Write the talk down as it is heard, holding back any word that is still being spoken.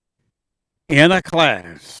In a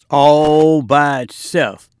class all by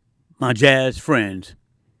itself, my jazz friends.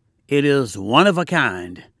 It is one of a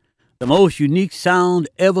kind, the most unique sound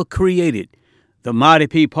ever created, the Mighty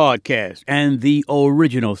P podcast and the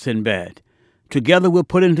original Sinbad. Together we're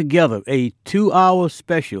putting together a 2-hour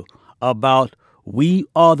special about We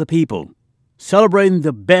Are the People, celebrating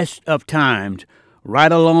the best of times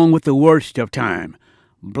right along with the worst of time.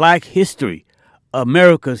 Black history,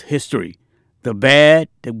 America's history, the bad,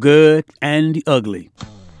 the good, and the ugly.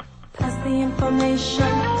 Pass the information,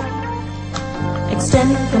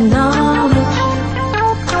 extend the knowledge.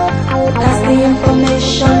 Pass the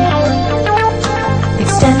information,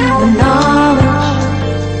 extend the knowledge.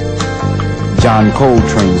 John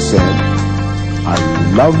Coltrane said, I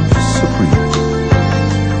love supreme.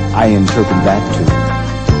 I interpret that to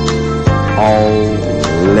all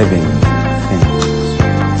living things.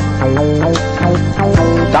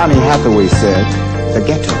 Donny Hathaway said, the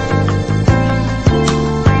ghetto.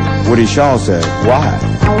 Woody Shaw said, why?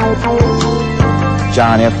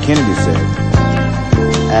 John F. Kennedy said,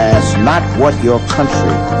 ask not what your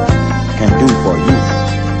country can do for you.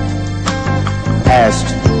 Ask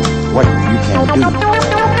what you can do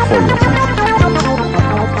for your country.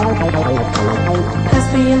 Pass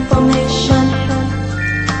the information,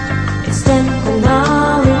 extend the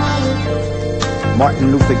knowledge. Martin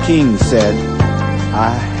Luther King said, I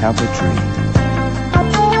have a dream.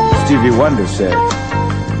 Stevie Wonder said,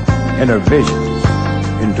 inner visions,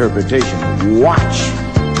 interpretation, watch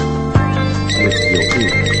with your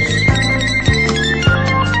ears.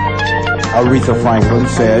 Aretha Franklin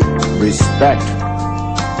said, respect.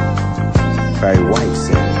 Barry White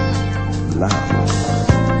said, love.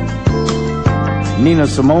 Nina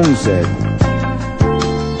Simone said,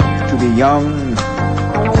 to be young,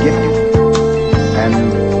 gifted,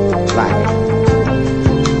 and black.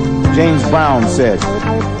 James Brown said,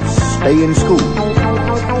 stay in school.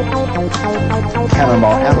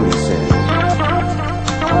 Cannonball Adderley said,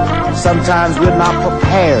 sometimes we're not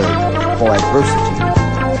prepared for adversity.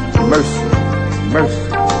 Mercy, mercy,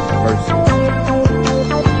 mercy.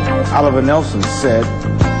 Oliver Nelson said,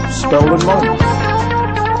 stolen moments.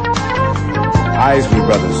 Isley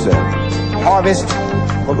Brothers said, harvest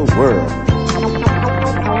for the world.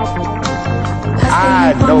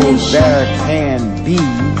 I know there can be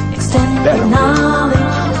better knowledge.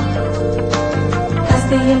 Pass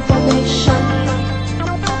the information,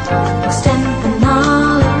 extend the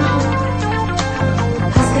knowledge.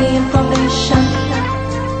 Pass the information.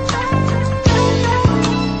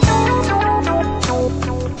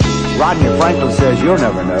 Rodney Franklin says, you'll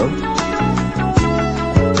never know.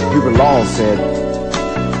 Hubert Law said,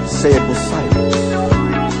 say it with silence.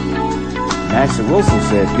 Nancy Wilson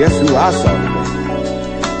said, guess who I saw today?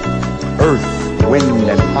 Earth, wind,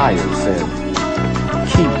 and fire said,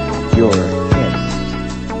 keep your head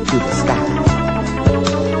to the sky.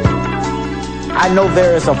 I know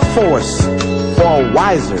there is a force far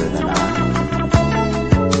wiser than I.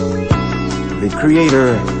 The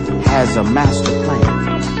Creator has a master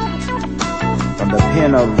plan. From the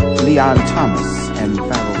pen of Leon Thomas and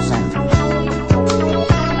Pharoah Sanders.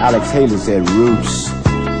 Alex Haley said, roots.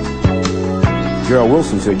 Gerald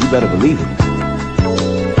Wilson said, you better believe it.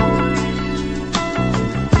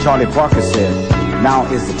 Charlie Parker said, now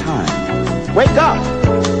is the time. Wake up!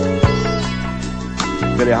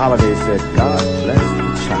 Billie Holiday said, God bless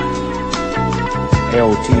the child.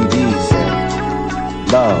 LTD said,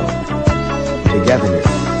 love, togetherness,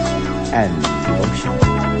 and devotion.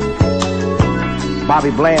 Bobby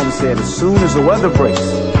Bland said, as soon as the weather breaks.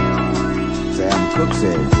 Sam Cooke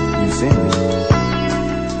said, you send me.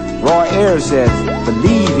 Roy Ayers says,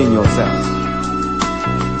 believe in yourself.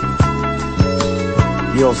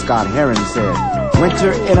 Gil Scott Heron said,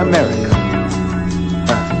 winter in America.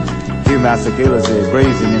 Hugh Masekela said,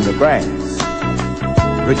 grazing in the grass.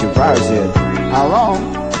 Richard Pryor said, how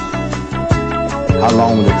long? How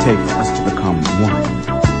long will it take for us to become one?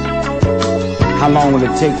 How long will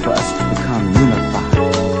it take for us to become unified?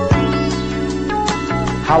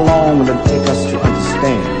 How long will it take us to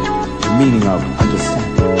understand the meaning of understanding?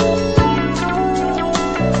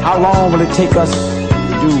 How long will it take us to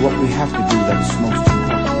do what we have to do that's most important?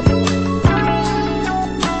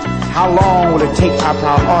 How long will it take our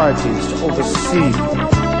priorities to oversee?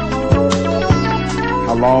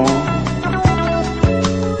 How long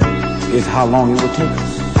is how long it will take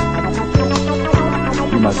us?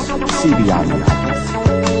 We must see beyond the obvious,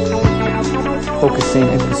 focusing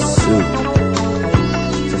and pursue.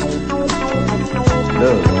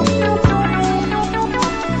 Love.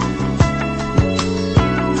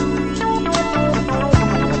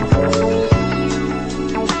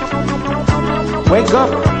 Wake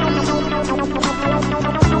up.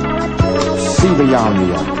 See beyond the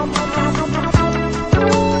other.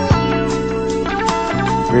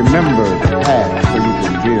 Remember the past so you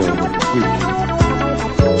can deal with the future.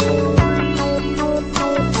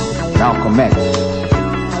 Malcolm X,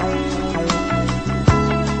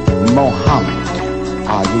 Muhammad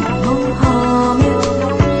Ali,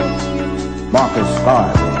 Marcus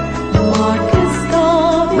Garvey,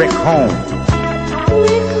 Rick Holmes,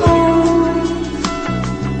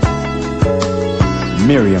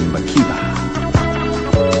 Miriam Makeba,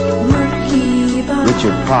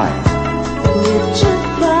 Richard Pryor,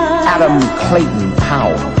 Adam Clayton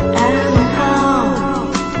Powell,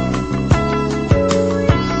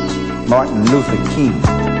 Martin Luther King,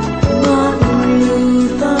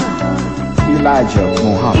 Elijah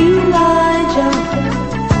Muhammad,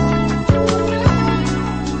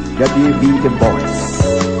 W.B. Du Bois,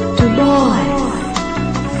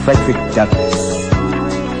 Frederick Douglass,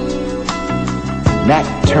 Nat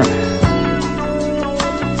Turner,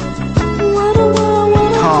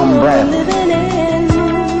 Tom Bradley,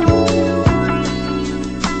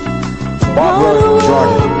 Barbara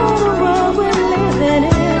Jordan,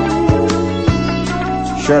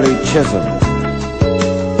 Shirley Chisholm,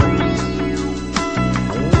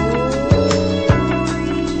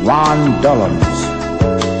 Ron Dellums,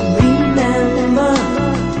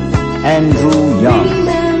 Andrew Young,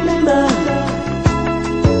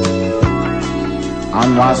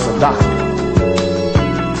 Anwar Sadat,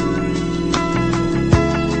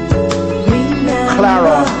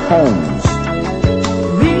 Clara Holmes,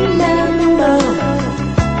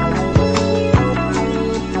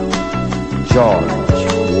 George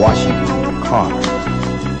Washington Carver,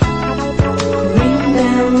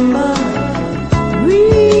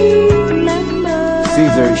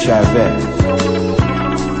 Cesar Chavez,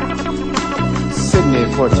 Sidney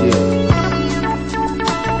Poitier,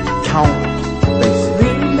 Count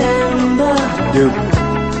Basie, Duke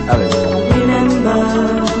Ellington,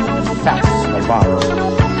 Fats Navarro,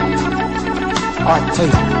 Art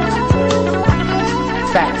Taylor,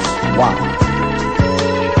 Fats Watt,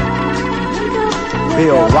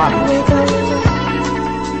 Bill Robinson,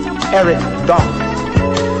 Eric Dawson,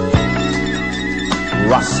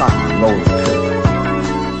 Rassan Lola,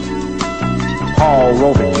 Paul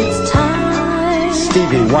Robeson,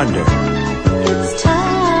 Stevie Wonder,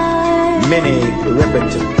 Minnie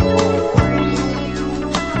Riperton,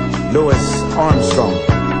 Louis Armstrong.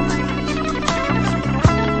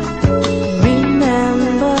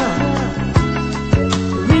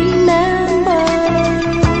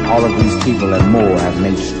 All of these people and more have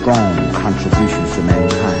made strong contributions to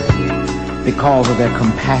mankind because of their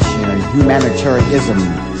compassion and humanitarianism,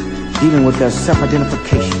 dealing with their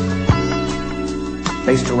self-identification.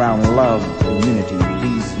 Based around love and unity,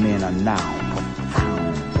 these men are now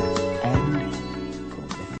profound and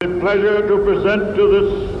prolific. It's a pleasure to present to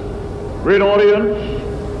this great audience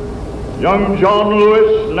young John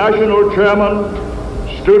Lewis, National Chairman,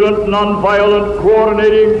 Student Nonviolent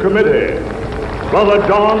Coordinating Committee. Brother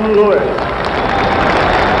John Lewis.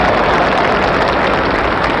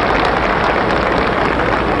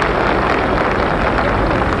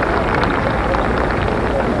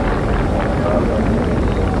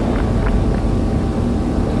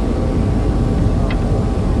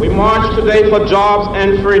 We march today for jobs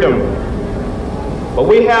and freedom, but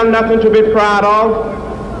we have nothing to be proud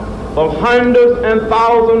of, for hundreds and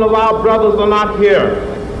thousands of our brothers are not here,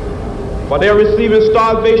 for they're receiving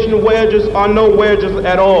starvation wages or no wages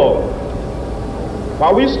at all.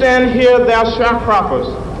 While we stand here, there are sharecroppers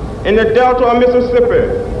in the Delta of Mississippi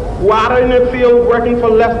who are out in the field working for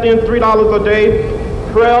less than $3 a day,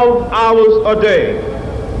 12 hours a day.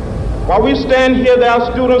 While we stand here, there are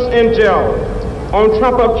students in jail on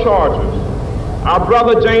trump-up charges. Our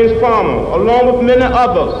brother James Farmer, along with many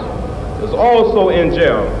others, is also in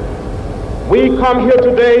jail. We come here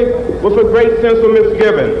today with a great sense of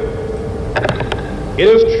misgiving. It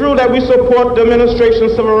is true that we support the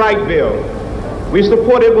administration's civil rights bill. We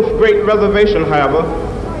support it with great reservation, however.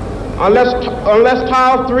 Unless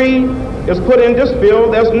Title 3 is put in this bill,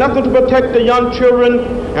 there's nothing to protect the young children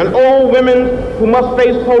and old women who must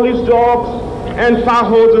face police dogs and fire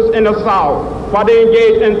hoses in the South while they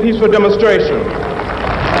engage in peaceful demonstration.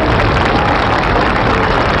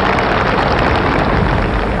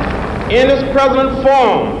 In its present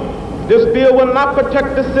form, this bill will not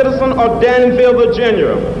protect the citizen of Danville,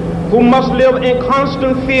 Virginia, who must live in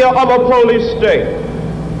constant fear of a police state.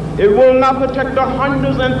 It will not protect the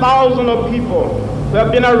hundreds and thousands of people who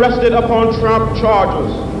have been arrested upon Trump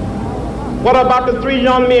charges. What about the 3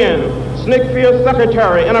 young men, Snickfield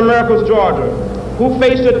Secretary in Americus, Georgia, who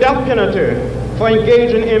faced the death penalty for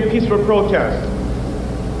engaging in peaceful protest?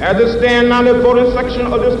 As it stands now, the voting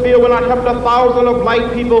section of this bill will not help the thousands of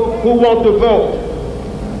black people who want to vote.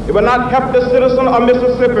 It will not help the citizens of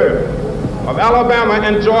Mississippi, of Alabama,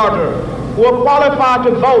 and Georgia who are qualified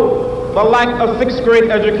to vote but lack a sixth grade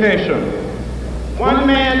education. One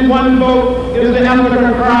man, one vote is the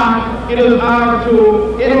African cry. It is ours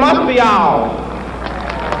too. It must be ours.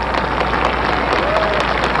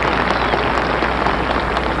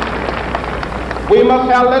 We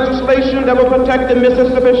must have legislation that will protect the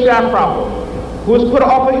Mississippi sharecropper who is put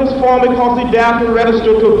off of his farm because he dared to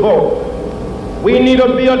register to vote. We need a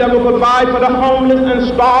bill that will provide for the homeless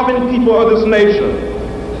and starving people of this nation.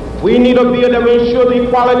 We need a bill that will ensure the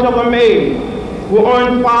equality of a maid who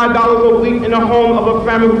earns $5 a week in the home of a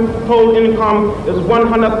family whose total income is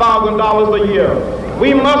 $100,000 a year.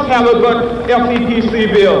 We must have a good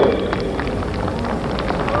FEPC bill.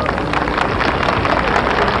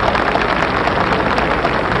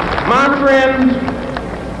 My friends,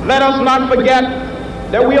 let us not forget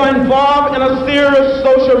that we are involved in a serious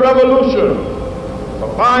social revolution.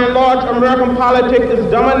 By and large, American politics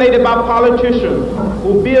is dominated by politicians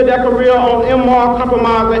who build their career on immoral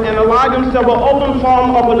compromise and ally themselves an open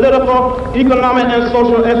form of political, economic, and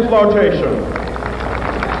social exploitation.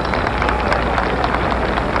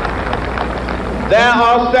 There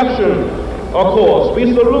are exceptions, of course.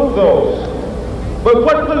 We salute those. But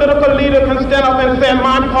what political leader can stand up and say,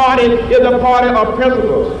 my party is the party of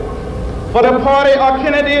principles? For the party of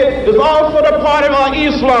Kennedy is also the party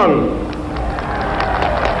of Islam.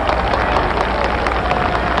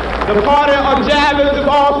 The party of Jarvis is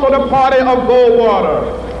also the party of Goldwater.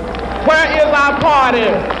 Where is our party?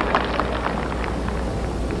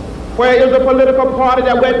 Where is the political party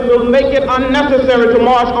that will make it unnecessary to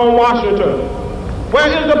march on Washington? Where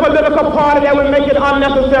is the political party that will make it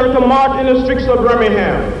unnecessary to march in the streets of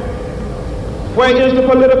Birmingham? Where is the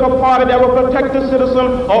political party that will protect the citizens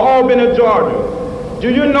of Albany, Georgia? Do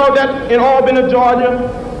you know that in Albany, Georgia,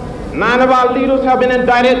 9 of our leaders have been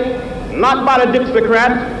indicted, not by the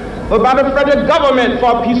Dixiecrats, but by the federal government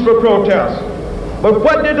for peaceful protest? But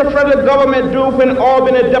what did the federal government do when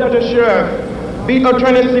Albany Deputy Sheriff beat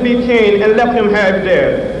Attorney C.B. King and left him half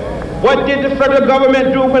dead? What did the federal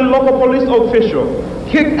government do when local police officials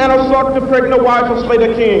kicked and assaulted the pregnant wife of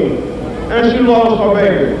Slater King and she lost her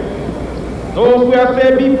baby? Those who have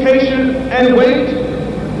said be patient and wait,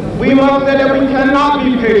 we must say that we cannot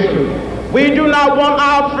be patient. We do not want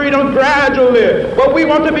our freedom gradually, but we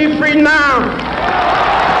want to be free now.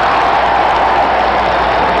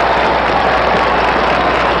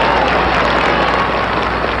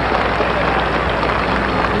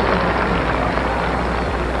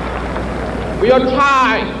 We are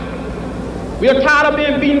tired. We are tired of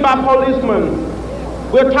being beaten by policemen.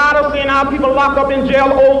 We are tired of seeing our people locked up in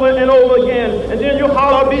jail over and over again. And then you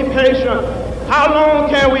holler, be patient. How long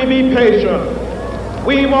can we be patient?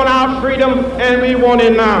 We want our freedom and we want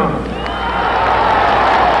it now.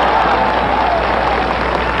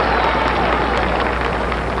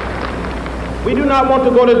 We do not want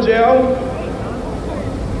to go to jail,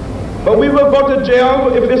 but we will go to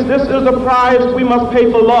jail if this is the price we must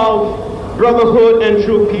pay for love, brotherhood, and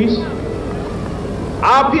true peace.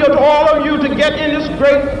 I appeal to all of you to get in this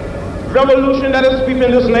great revolution that is sweeping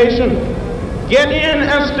this nation. Get in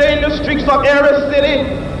and stay in the streets of every city,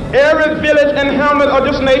 every village and hamlet of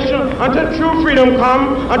this nation until true freedom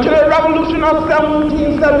comes, until the revolution of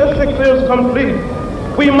 1776 is complete.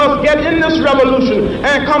 We must get in this revolution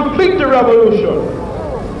and complete the revolution.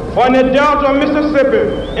 For in the Delta of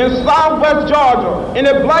Mississippi, in Southwest Georgia, in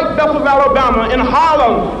the Black Belt of Alabama, in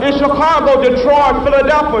Harlem, in Chicago, Detroit,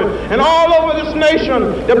 Philadelphia, and all over this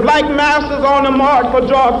nation, the black masses are on the march for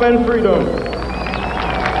jobs and freedom.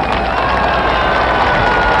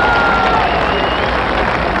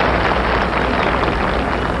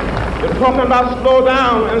 They're talking about slow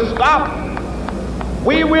down and stop.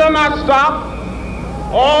 We will not stop.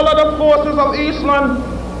 All of the forces of Eastland,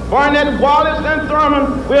 Barnett, Wallace, and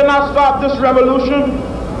Thurman will not stop this revolution.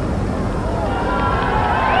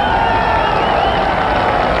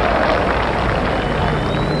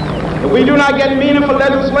 If we do not get meaningful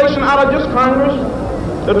legislation out of this Congress,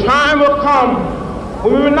 the time will come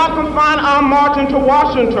when we will not confine our marching to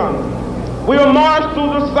Washington. We will march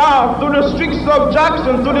through the South, through the streets of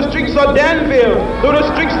Jackson, through the streets of Danville, through the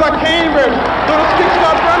streets of Cambridge, through the streets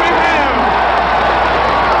of Birmingham.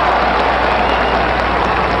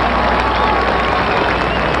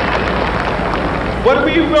 But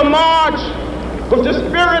we will march with the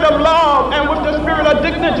spirit of love and with the spirit of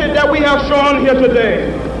dignity that we have shown here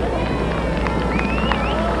today.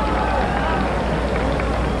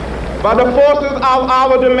 By the forces of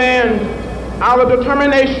our demand, our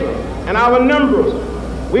determination, and our numbers,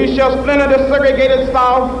 We shall splinter the segregated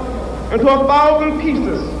South into 1,000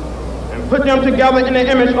 pieces and put them together in the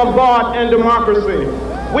image of God and democracy.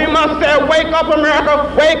 We must say, wake up,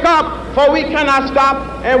 America, wake up, for we cannot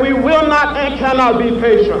stop, and we will not and cannot be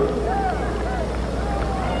patient.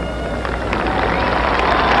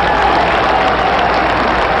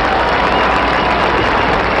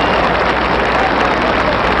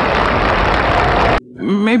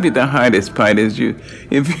 Maybe the hardest part is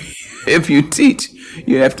if you teach,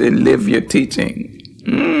 you have to live your teaching.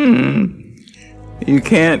 You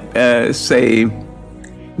can't say,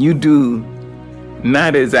 you do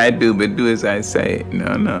not as I do, but do as I say.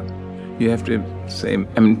 No. You have to say,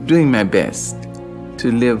 I'm doing my best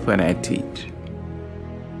to live what I teach.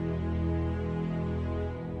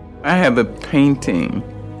 I have a painting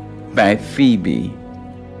by Phoebe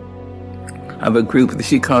of a group that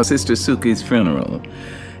she calls Sister Suki's Funeral.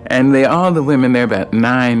 And all the women, there are about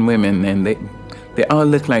 9 women, and they all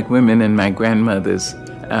look like women in my grandmother's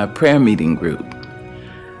prayer meeting group.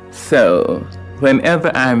 So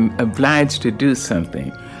whenever I'm obliged to do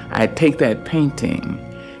something, I take that painting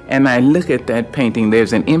and I look at that painting.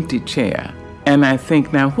 There's an empty chair. And I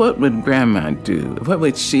think, now what would Grandma do? What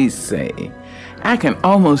would she say? I can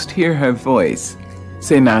almost hear her voice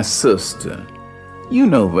say, now, sister, you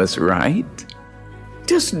know what's right.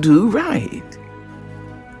 Just do right.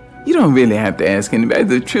 You don't really have to ask anybody.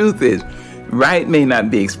 The truth is, right may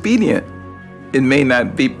not be expedient. It may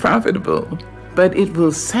not be profitable, but it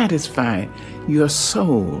will satisfy your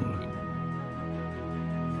soul.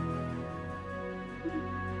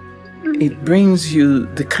 It brings you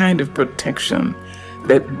the kind of protection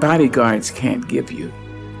that bodyguards can't give you.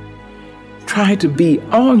 Try to be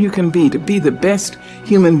all you can be, to be the best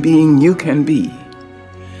human being you can be.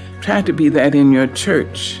 Try to be that in your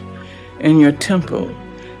church, in your temple.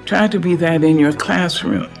 Try to be that in your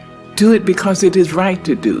classroom. Do it because it is right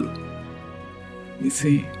to do. You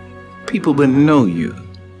see, people will know you,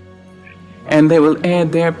 and they will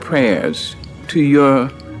add their prayers to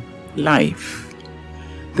your life.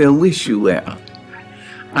 They'll wish you well.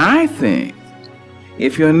 I think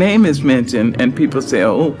if your name is mentioned and people say,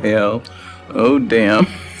 oh, hell, oh, damn,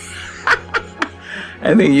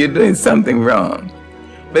 I think you're doing something wrong.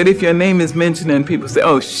 But if your name is mentioned and people say,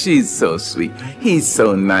 oh, she's so sweet, he's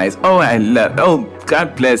so nice, oh, I love, oh,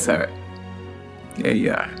 God bless her. There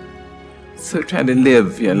you are. So try to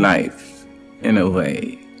live your life in a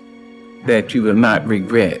way that you will not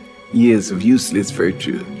regret years of useless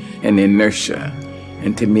virtue and inertia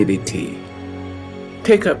and timidity.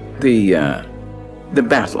 Take up the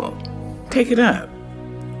battle. Take it up.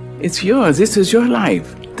 It's yours. This is your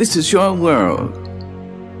life. This is your world.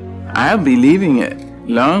 I'll be leaving it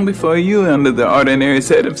long before you under the ordinary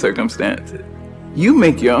set of circumstances. You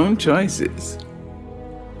make your own choices.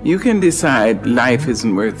 You can decide life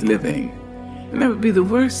isn't worth living. And that would be the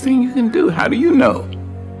worst thing you can do. How do you know?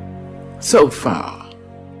 So far.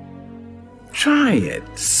 Try it.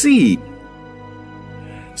 See.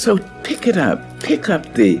 So pick it up. Pick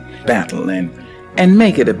up the battle and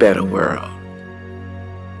make it a better world.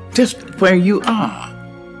 Just where you are.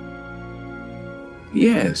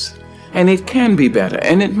 Yes. And it can be better,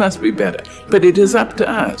 and it must be better, but it is up to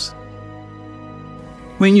us.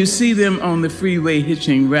 When you see them on the freeway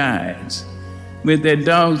hitching rides with their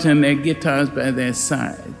dogs and their guitars by their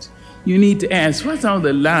sides, you need to ask, what's all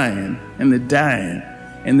the lying and the dying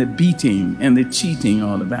and the beating and the cheating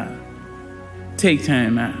all about? Take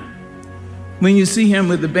time out. When you see him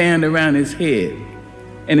with the band around his head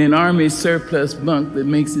and an army surplus bunk that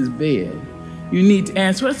makes his bed, you need to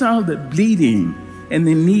ask, what's all the bleeding and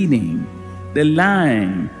the kneading, the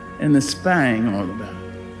lying and the spying all about?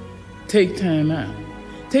 Take time out.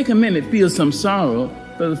 Take a minute, feel some sorrow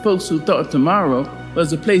for the folks who thought tomorrow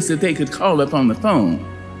was a place that they could call up on the phone.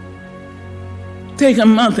 Take a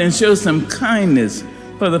month and show some kindness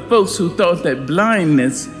for the folks who thought that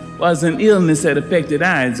blindness was an illness that affected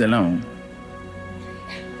eyes alone.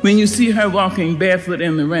 When you see her walking barefoot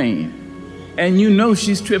in the rain, and you know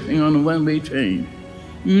she's tripping on a one-way train,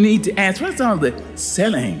 you need to ask, what's all the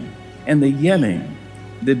selling and the yelling,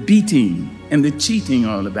 the beating and the cheating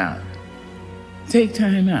all about? Take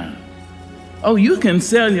time out. Oh, you can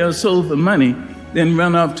sell your soul for money, then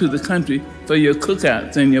run off to the country for your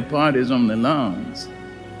cookouts and your parties on the lawns.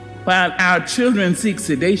 While our children seek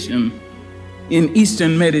sedation in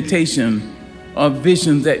Eastern meditation or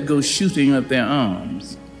visions that go shooting up their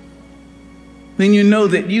arms. When you know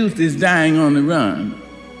that youth is dying on the run,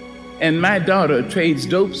 and my daughter trades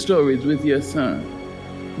dope stories with your son,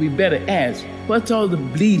 we better ask, what's all the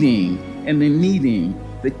bleeding and the kneading,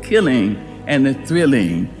 the killing and the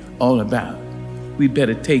thrilling all about? We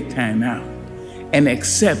better take time out and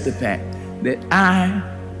accept the fact that I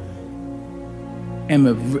am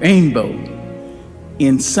a rainbow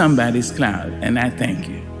in somebody's cloud, and I thank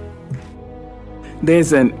you.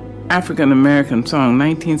 There's an African-American song,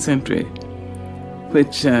 19th century,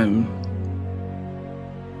 which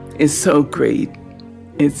is so great.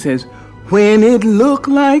 It says, when it looked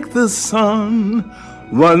like the sun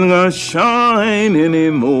wasn't gonna shine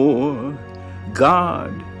anymore,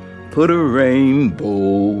 God put a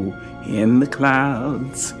rainbow in the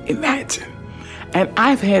clouds. Imagine. And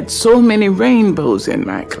I've had so many rainbows in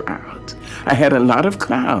my clouds. I had a lot of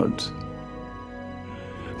clouds,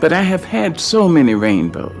 but I have had so many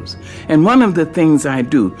rainbows. And one of the things I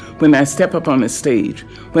do when I step up on a stage,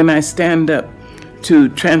 when I stand up to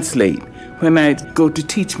translate, when I go to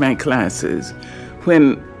teach my classes,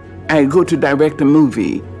 when I go to direct a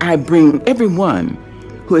movie, I bring everyone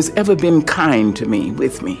who has ever been kind to me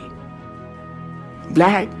with me.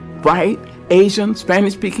 Black, white, Asian,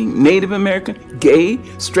 Spanish-speaking, Native American, gay,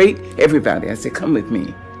 straight, everybody. I say, come with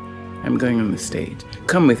me. I'm going on the stage.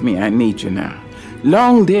 Come with me, I need you now.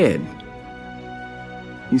 Long dead,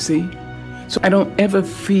 you see? So I don't ever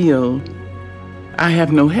feel I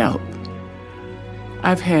have no help.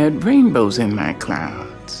 I've had rainbows in my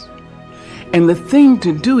clouds. And the thing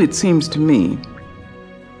to do, it seems to me,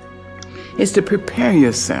 is to prepare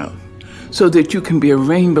yourself so that you can be a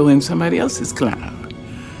rainbow in somebody else's cloud.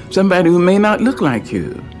 Somebody who may not look like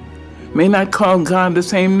you, may not call God the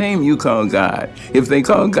same name you call God, if they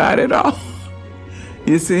call God at all.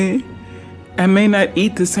 You see? And may not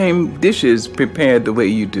eat the same dishes prepared the way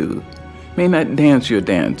you do, may not dance your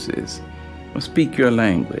dances or speak your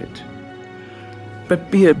language,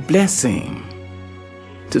 but be a blessing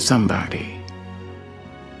to somebody.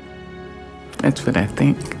 That's what I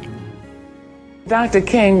think. Dr.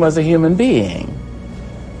 King was a human being.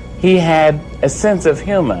 He had a sense of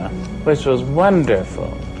humor, which was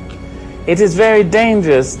wonderful. It is very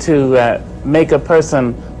dangerous to make a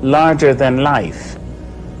person larger than life,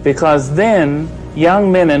 because then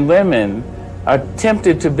young men and women are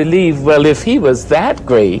tempted to believe, well, if he was that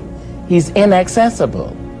great, he's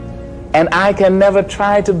inaccessible. And I can never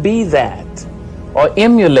try to be that, or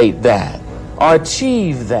emulate that, or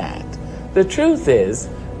achieve that. The truth is,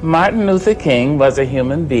 Martin Luther King was a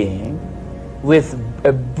human being with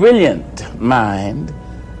a brilliant mind,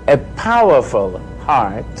 a powerful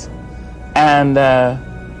heart, and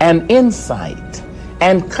insight,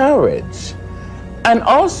 and courage, and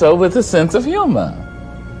also with a sense of humor.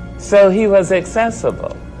 So he was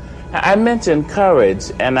accessible. I mentioned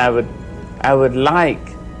courage, and I would like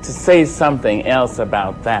to say something else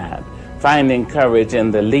about that, finding courage in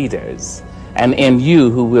the leaders and in you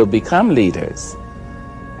who will become leaders.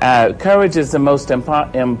 Courage is the most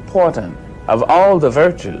important of all the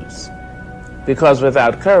virtues, because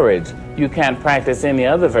without courage, you can't practice any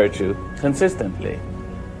other virtue consistently.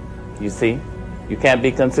 You see? You can't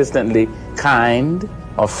be consistently kind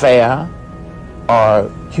or fair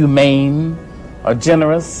or humane or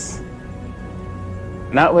generous,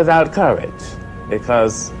 not without courage,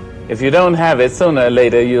 because if you don't have it, sooner or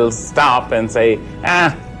later you'll stop and say,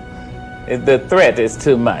 the threat is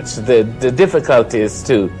too much, the difficulty is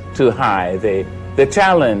too high, the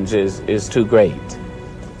challenge is too great.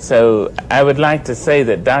 So I would like to say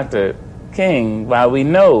that Dr. King, while we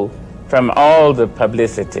know from all the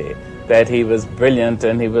publicity that he was brilliant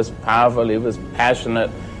and he was powerful, he was passionate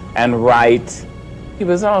and right, he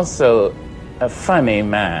was also a funny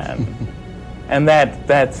man. And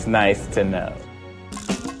that's nice to know.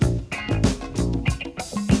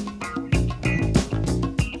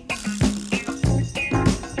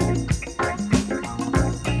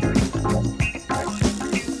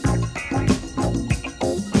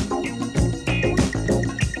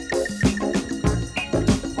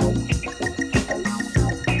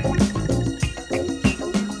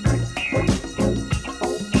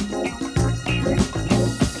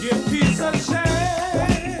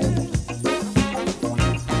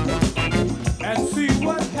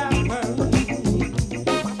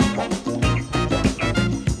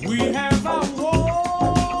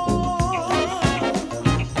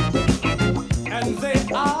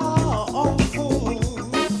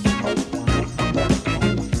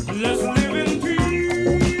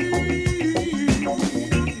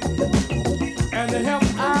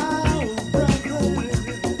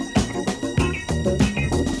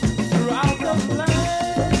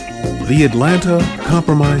 The Atlanta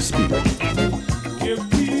Compromise Speaker.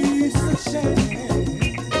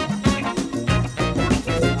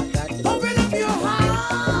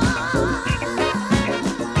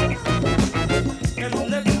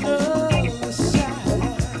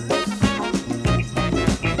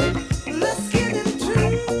 Let's get it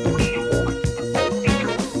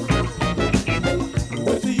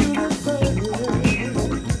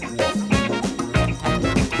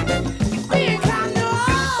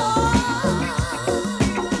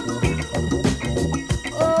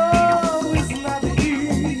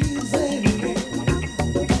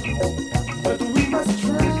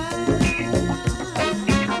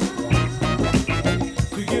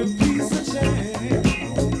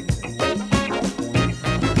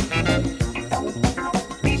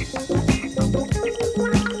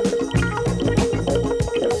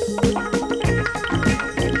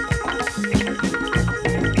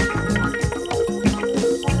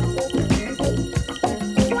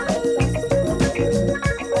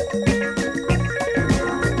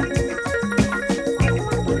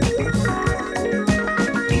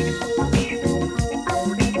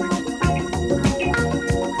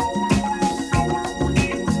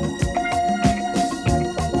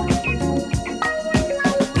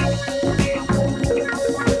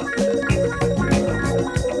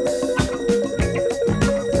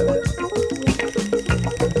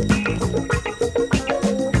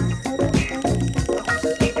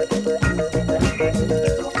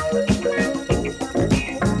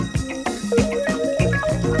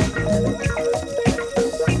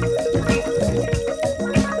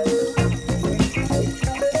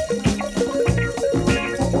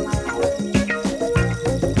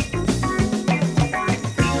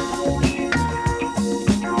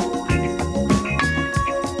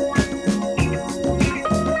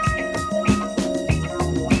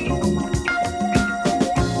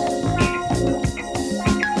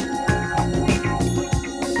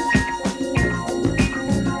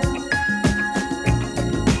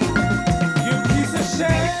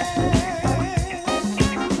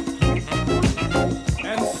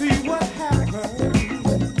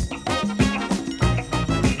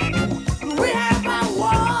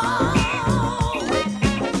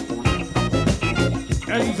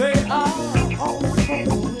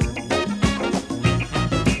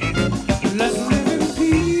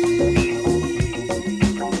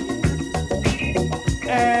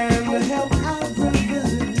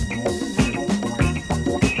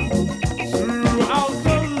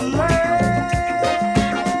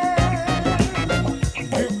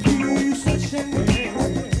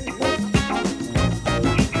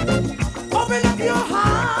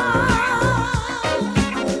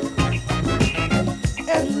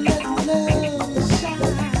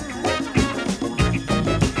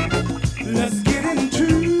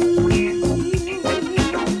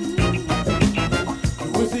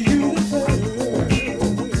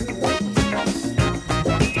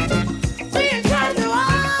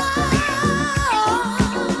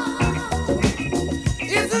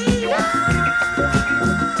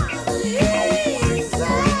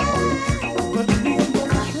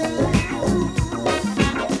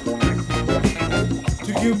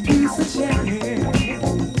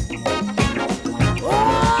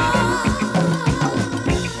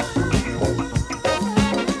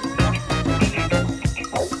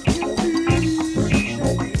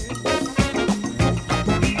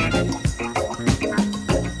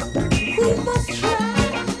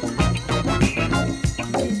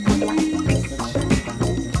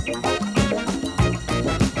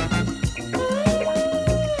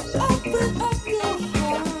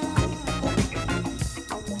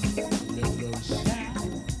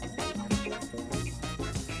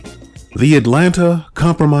The Atlanta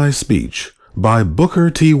Compromise Speech by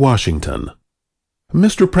Booker T. Washington.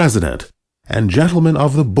 Mr. President and Gentlemen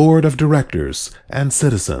of the Board of Directors and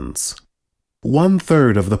Citizens,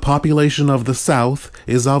 1/3 of the population of the South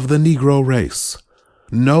is of the Negro race.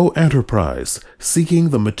 No enterprise seeking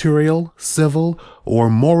the material, civil, or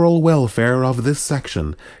moral welfare of this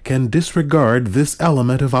section can disregard this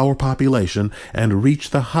element of our population and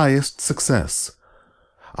reach the highest success.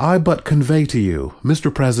 I but convey to you,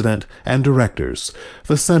 Mr. President and Directors,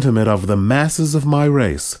 the sentiment of the masses of my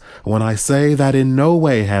race when I say that in no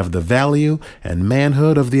way have the value and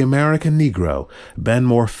manhood of the American Negro been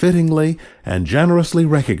more fittingly and generously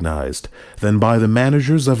recognized than by the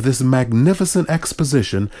managers of this magnificent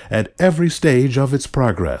exposition at every stage of its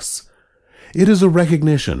progress. It is a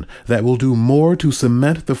recognition that will do more to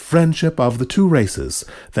cement the friendship of the two races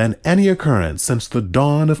than any occurrence since the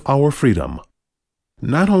dawn of our freedom.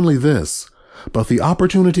 Not only this, but the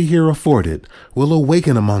opportunity here afforded will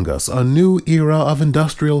awaken among us a new era of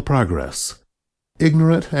industrial progress.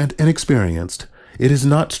 Ignorant and inexperienced, it is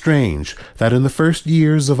not strange that in the first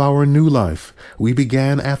years of our new life we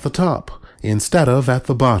began at the top instead of at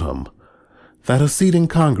the bottom, that a seat in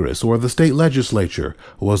Congress or the state legislature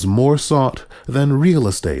was more sought than real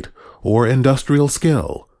estate or industrial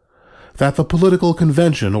skill, that the political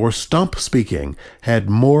convention or stump speaking had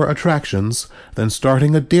more attractions than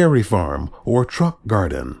starting a dairy farm or truck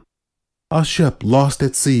garden. A ship lost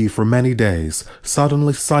at sea for many days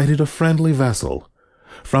suddenly sighted a friendly vessel.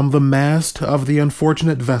 From the mast of the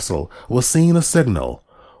unfortunate vessel was seen a signal,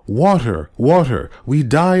 "Water, water, we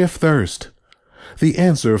die of thirst." The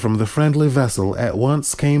answer from the friendly vessel at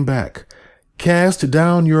once came back, "Cast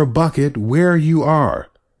down your bucket where you are."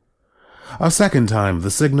 A second time the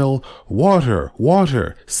signal, "Water,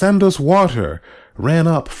 water, send us water," ran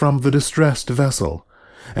up from the distressed vessel,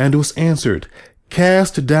 and was answered,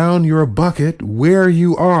 "Cast down your bucket where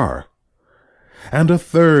you are." And a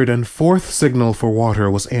third and fourth signal for water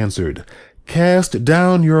was answered, "Cast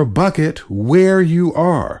down your bucket where you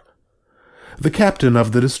are." The captain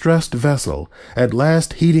of the distressed vessel, at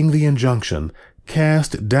last heeding the injunction,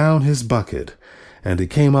 cast down his bucket, and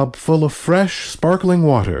it came up full of fresh, sparkling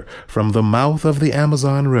water from the mouth of the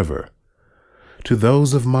Amazon River. To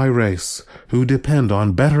those of my race who depend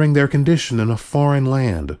on bettering their condition in a foreign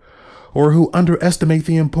land, or who underestimate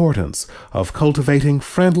the importance of cultivating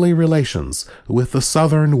friendly relations with the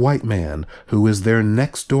Southern white man who is their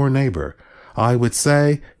next-door neighbor, I would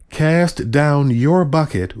say, cast down your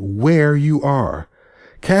bucket where you are.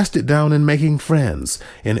 Cast it down in making friends,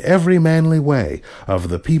 in every manly way, of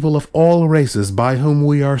the people of all races by whom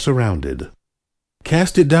we are surrounded.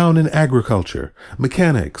 Cast it down in agriculture,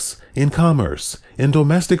 mechanics, in commerce, in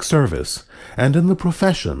domestic service, and in the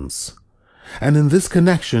professions. And in this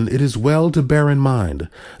connection it is well to bear in mind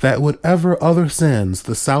that whatever other sins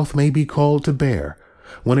the South may be called to bear,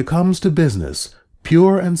 when it comes to business,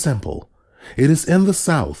 pure and simple, it is in the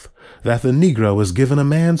South that the Negro is given a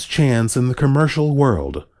man's chance in the commercial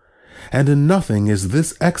world, and in nothing is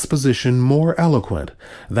this exposition more eloquent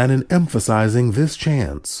than in emphasizing this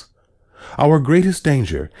chance. Our greatest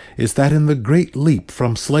danger is that in the great leap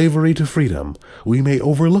from slavery to freedom, we may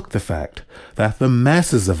overlook the fact that the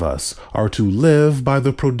masses of us are to live by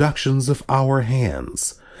the productions of our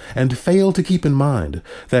hands, and fail to keep in mind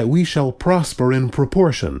that we shall prosper in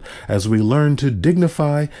proportion as we learn to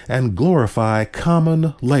dignify and glorify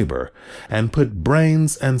common labor, and put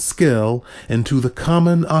brains and skill into the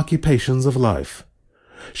common occupations of life,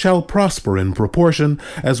 shall prosper in proportion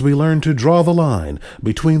as we learn to draw the line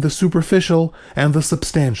between the superficial and the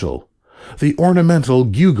substantial, the ornamental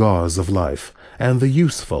gewgaws of life and the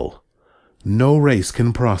useful. No race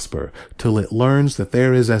can prosper till it learns that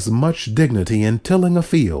there is as much dignity in tilling a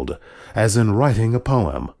field as in writing a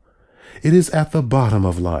poem. It is at the bottom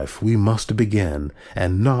of life we must begin,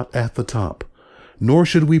 and not at the top. Nor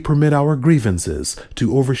should we permit our grievances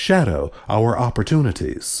to overshadow our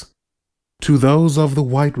opportunities. To those of the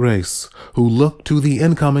white race who look to the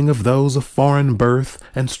incoming of those of foreign birth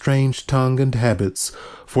and strange tongue and habits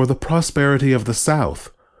for the prosperity of the South,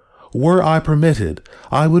 were I permitted,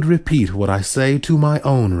 I would repeat what I say to my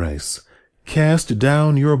own race. Cast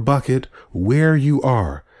down your bucket where you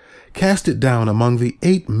are. Cast it down among the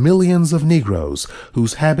 8 millions of Negroes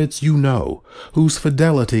whose habits you know, whose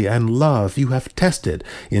fidelity and love you have tested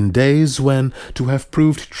in days when to have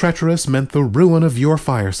proved treacherous meant the ruin of your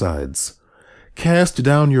firesides. Cast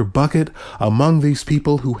down your bucket among these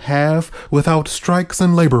people who have, without strikes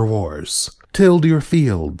and labor wars, tilled your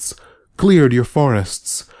fields, cleared your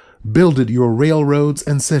forests, builded your railroads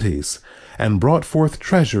and cities, and brought forth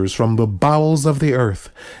treasures from the bowels of the earth,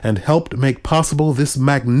 and helped make possible this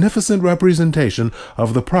magnificent representation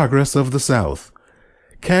of the progress of the South.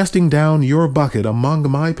 Casting down your bucket among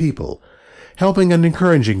my people, helping and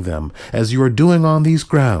encouraging them as you are doing on these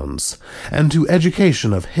grounds, and to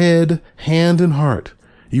education of head, hand, and heart,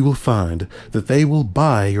 you will find that they will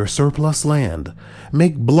buy your surplus land,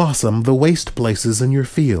 make blossom the waste places in your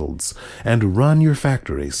fields, and run your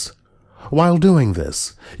factories. While doing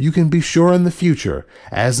this, you can be sure in the future,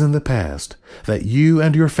 as in the past, that you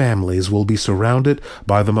and your families will be surrounded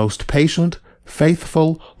by the most patient,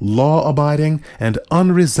 faithful, law-abiding, and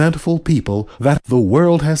unresentful people that the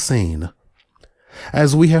world has seen.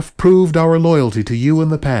 As we have proved our loyalty to you in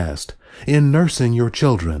the past, in nursing your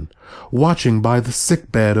children, watching by the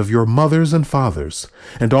sickbed of your mothers and fathers,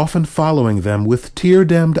 and often following them with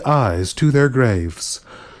tear-dimmed eyes to their graves,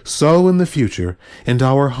 so in the future, in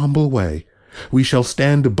our humble way, we shall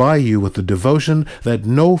stand by you with the devotion that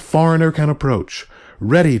no foreigner can approach,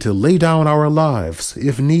 ready to lay down our lives,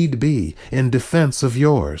 if need be, in defense of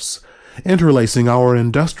yours, interlacing our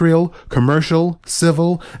industrial, commercial,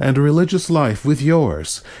 civil, and religious life with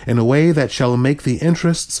yours in a way that shall make the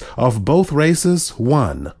interests of both races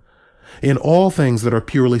one. In all things that are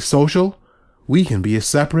purely social, we can be as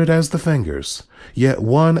separate as the fingers, yet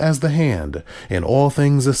one as the hand, in all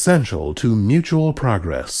things essential to mutual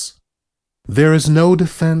progress. There is no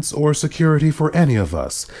defense or security for any of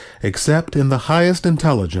us, except in the highest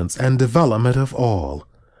intelligence and development of all.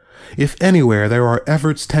 If anywhere there are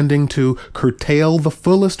efforts tending to curtail the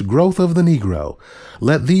fullest growth of the Negro,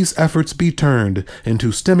 let these efforts be turned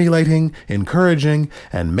into stimulating, encouraging,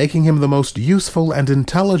 and making him the most useful and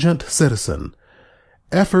intelligent citizen.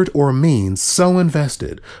 Effort or means so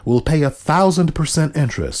invested will pay 1,000%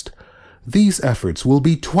 interest. These efforts will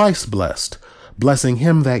be twice blessed, blessing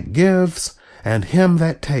him that gives and him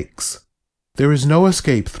that takes. There is no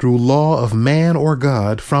escape through law of man or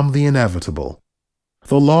God from the inevitable.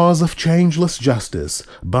 The laws of changeless justice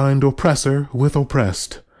bind oppressor with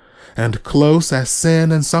oppressed, and close as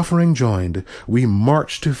sin and suffering joined, we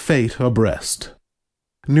march to fate abreast.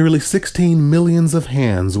 Nearly 16 millions of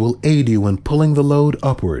hands will aid you in pulling the load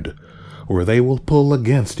upward, or they will pull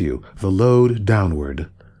against you the load downward.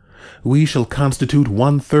 We shall constitute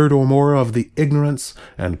 1/3 or more of the ignorance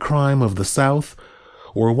and crime of the South,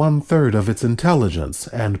 or 1/3 of its intelligence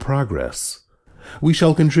and progress. We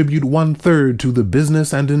shall contribute 1/3 to the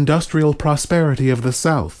business and industrial prosperity of the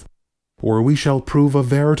South, or we shall prove a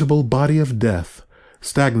veritable body of death,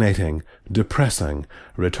 stagnating, depressing,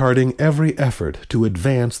 retarding every effort to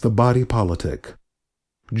advance the body politic.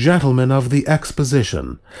 Gentlemen of the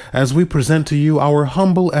exposition, as we present to you our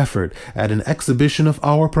humble effort at an exhibition of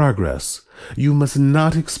our progress, you must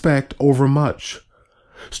not expect overmuch.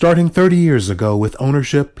 Starting 30 years ago with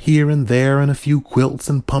ownership here and there in a few quilts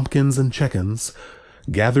and pumpkins and chickens,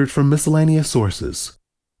 gathered from miscellaneous sources,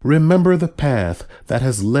 remember the path that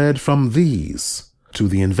has led from these to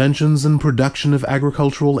the inventions and production of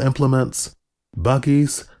agricultural implements,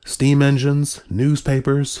 buggies, steam engines,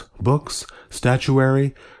 newspapers, books,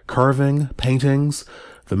 statuary, carving, paintings,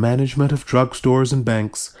 the management of drugstores and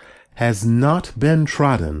banks, has not been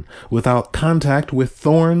trodden without contact with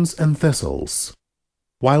thorns and thistles.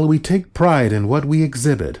 While we take pride in what we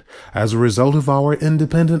exhibit as a result of our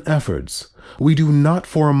independent efforts, we do not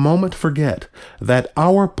for a moment forget that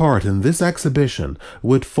our part in this exhibition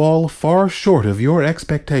would fall far short of your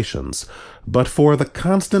expectations, but for the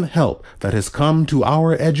constant help that has come to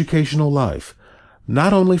our educational life,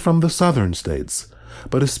 not only from the Southern states,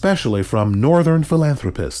 but especially from Northern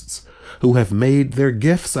philanthropists, who have made their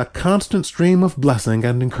gifts a constant stream of blessing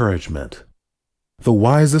and encouragement. The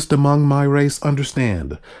wisest among my race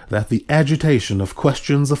understand that the agitation of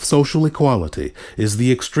questions of social equality is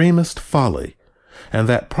the extremest folly, and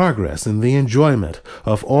that progress in the enjoyment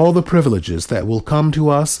of all the privileges that will come to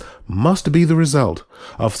us must be the result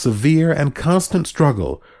of severe and constant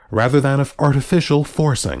struggle rather than of artificial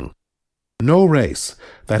forcing. No race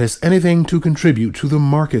that has anything to contribute to the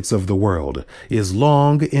markets of the world is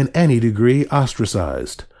long in any degree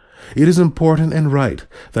ostracized. It is important and right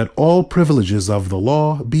that all privileges of the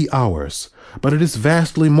law be ours, but it is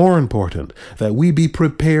vastly more important that we be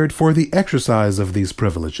prepared for the exercise of these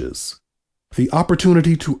privileges. The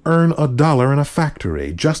opportunity to earn $1 in a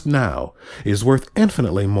factory just now is worth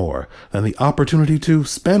infinitely more than the opportunity to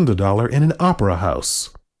spend $1 in an opera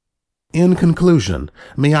house. In conclusion,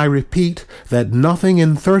 may I repeat that nothing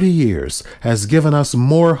in 30 years has given us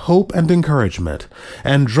more hope and encouragement,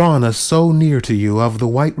 and drawn us so near to you of the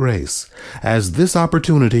white race, as this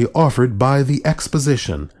opportunity offered by the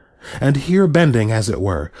exposition, and here bending, as it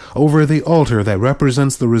were, over the altar that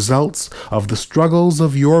represents the results of the struggles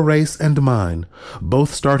of your race and mine,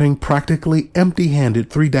 both starting practically empty-handed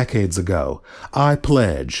 3 decades ago, I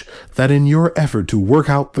pledge that in your effort to work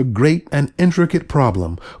out the great and intricate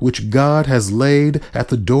problem which God has laid at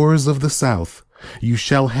the doors of the South, you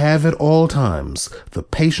shall have at all times the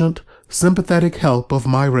patient, sympathetic help of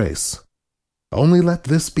my race. Only let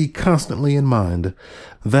this be constantly in mind,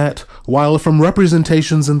 that while from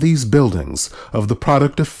representations in these buildings of the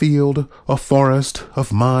product of field, of forest,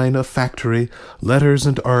 of mine, of factory, letters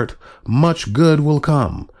and art, much good will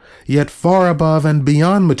come, yet far above and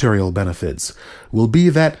beyond material benefits will be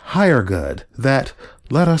that higher good that,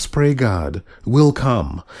 let us pray God, will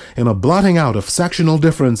come in a blotting out of sectional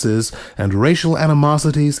differences and racial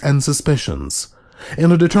animosities and suspicions, in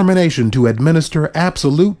a determination to administer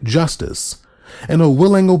absolute justice, in a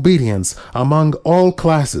willing obedience among all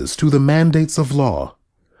classes to the mandates of law.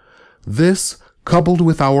 This, coupled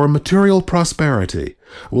with our material prosperity,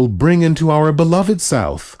 will bring into our beloved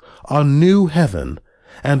South a new heaven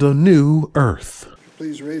and a new earth.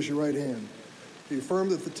 Please raise your right hand. Do you affirm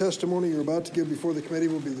that the testimony you're about to give before the committee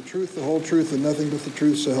will be the truth, the whole truth, and nothing but the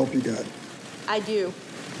truth, so help you God? I do.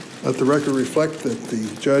 Let the record reflect that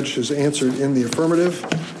the judge has answered in the affirmative.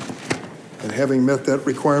 And having met that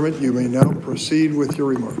requirement, you may now proceed with your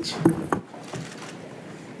remarks.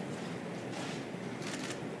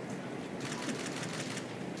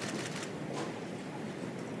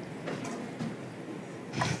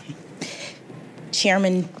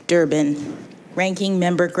 Chairman Durbin, Ranking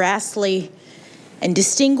Member Grassley, and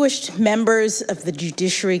distinguished members of the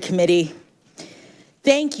Judiciary Committee,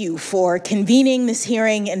 thank you for convening this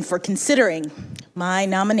hearing and for considering my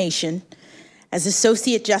nomination as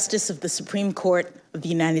Associate Justice of the Supreme Court of the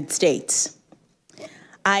United States.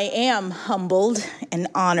 I am humbled and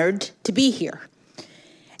honored to be here.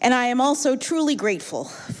 And I am also truly grateful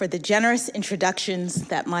for the generous introductions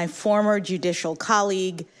that my former judicial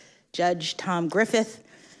colleague, Judge Tom Griffith,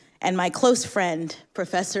 and my close friend,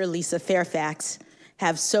 Professor Lisa Fairfax,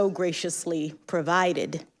 have so graciously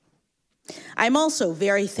provided. I'm also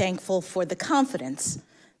very thankful for the confidence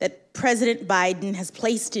that President Biden has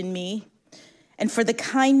placed in me and for the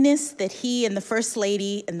kindness that he and the First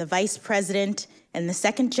Lady and the Vice President and the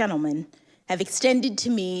Second Gentleman have extended to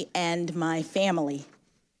me and my family.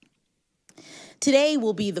 Today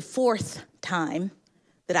will be the 4th time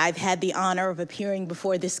that I've had the honor of appearing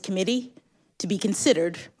before this committee to be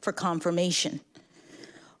considered for confirmation.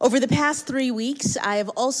 Over the past 3 weeks, I have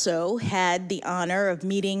also had the honor of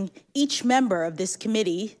meeting each member of this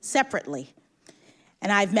committee separately,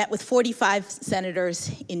 and I've met with 45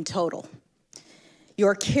 senators in total.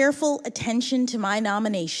 Your careful attention to my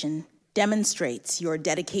nomination demonstrates your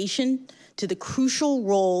dedication to the crucial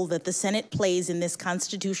role that the Senate plays in this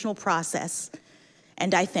constitutional process,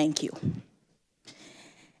 and I thank you.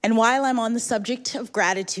 And while I'm on the subject of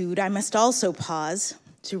gratitude, I must also pause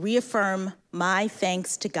to reaffirm my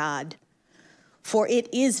thanks to God, for it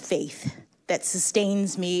is faith that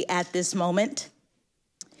sustains me at this moment.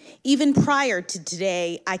 Even prior to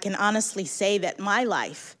today, I can honestly say that my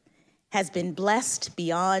life has been blessed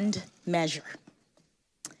beyond measure.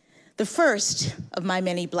 The first of my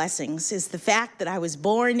many blessings is the fact that I was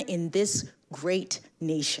born in this great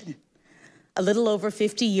nation a little over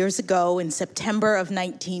 50 years ago in September of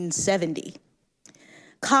 1970.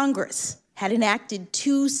 Congress had enacted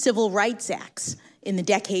 2 civil rights acts in the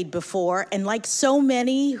decade before, and like so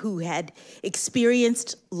many who had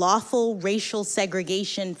experienced lawful racial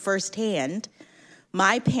segregation firsthand,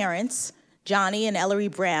 my parents, Johnny and Ellery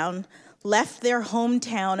Brown, left their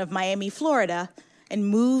hometown of Miami, Florida, and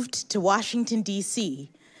moved to Washington,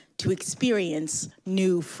 D.C. to experience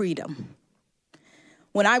new freedom.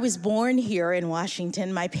 When I was born here in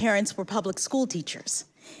Washington, my parents were public school teachers,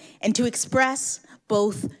 and to express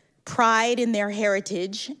both pride in their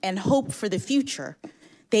heritage and hope for the future,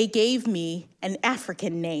 they gave me an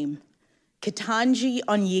African name, Ketanji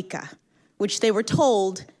Onyeka, which they were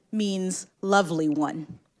told means lovely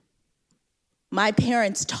one. My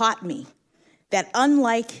parents taught me that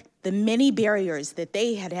unlike the many barriers that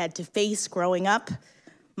they had had to face growing up,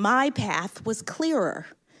 my path was clearer,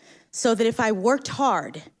 so that if I worked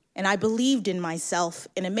hard and I believed in myself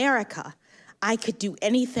in America, I could do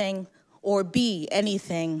anything or be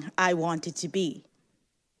anything I wanted to be.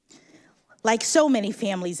 Like so many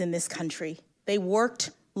families in this country, they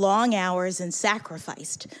worked long hours and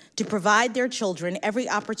sacrificed to provide their children every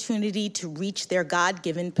opportunity to reach their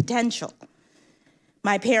God-given potential.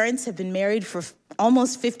 My parents have been married for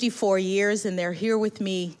almost 54 years, and they're here with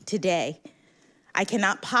me today. I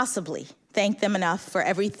cannot possibly thank them enough for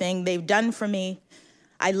everything they've done for me.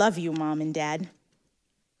 I love you, Mom and Dad.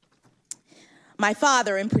 My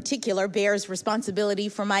father, in particular, bears responsibility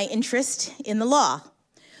for my interest in the law.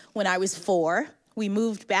 When I was 4, we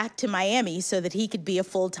moved back to Miami so that he could be a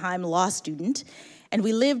full-time law student, and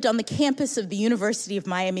we lived on the campus of the University of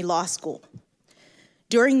Miami Law School.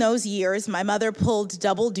 During those years, my mother pulled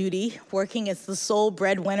double duty, working as the sole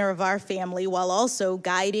breadwinner of our family while also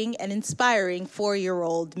guiding and inspiring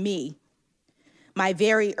 4-year-old me. My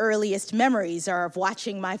very earliest memories are of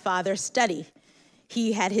watching my father study.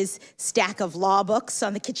 He had his stack of law books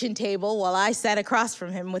on the kitchen table while I sat across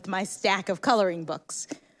from him with my stack of coloring books.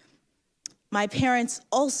 My parents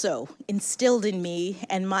also instilled in me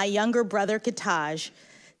and my younger brother, Kataj,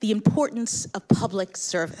 the importance of public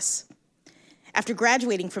service. After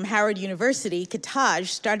graduating from Howard University, Kataj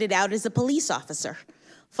started out as a police officer,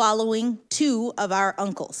 following 2 of our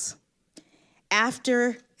uncles.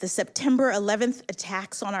 After the September 11th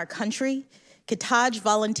attacks on our country, Kataj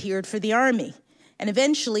volunteered for the Army and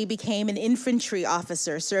eventually became an infantry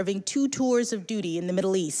officer serving 2 tours of duty in the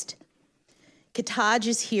Middle East. Kataj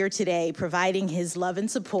is here today providing his love and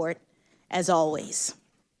support, as always.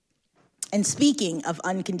 And speaking of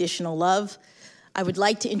unconditional love, I would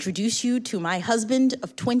like to introduce you to my husband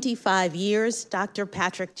of 25 years, Dr.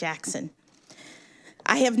 Patrick Jackson.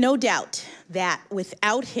 I have no doubt that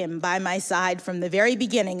without him by my side from the very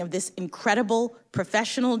beginning of this incredible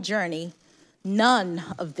professional journey, none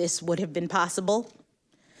of this would have been possible.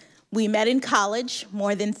 We met in college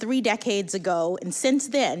more than 3 decades ago, and since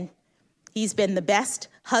then, he's been the best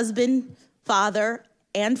husband, father,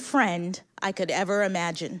 and friend I could ever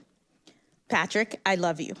imagine. Patrick, I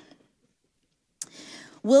love you.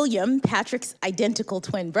 William, Patrick's identical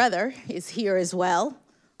twin brother, is here as well,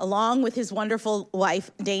 along with his wonderful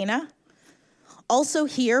wife, Dana. Also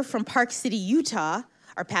here from Park City, Utah,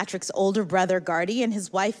 are Patrick's older brother, Gardy, and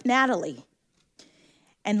his wife, Natalie.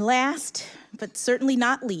 And last, but certainly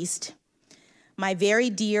not least, my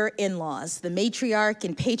very dear in-laws, the matriarch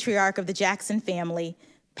and patriarch of the Jackson family,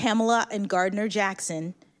 Pamela and Gardner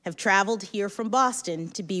Jackson, have traveled here from Boston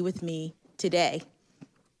to be with me today.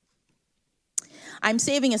 I'm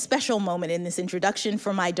saving a special moment in this introduction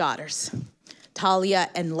for my daughters, Talia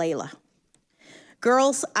and Layla.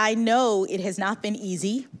 Girls, I know it has not been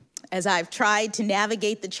easy as I've tried to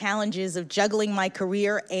navigate the challenges of juggling my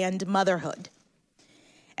career and motherhood.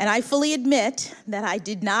 And I fully admit that I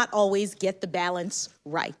did not always get the balance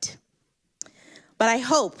right. But I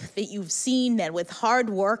hope that you've seen that with hard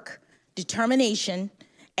work, determination,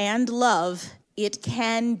 and love, it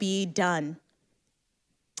can be done.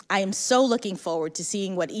 I am so looking forward to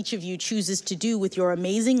seeing what each of you chooses to do with your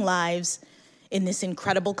amazing lives in this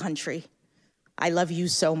incredible country. I love you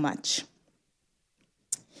so much.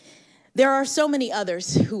 There are so many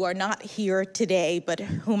others who are not here today, but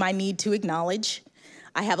whom I need to acknowledge.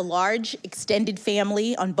 I have a large extended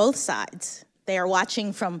family on both sides. They are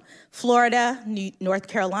watching from Florida, North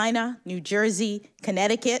Carolina, New Jersey,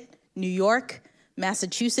 Connecticut, New York,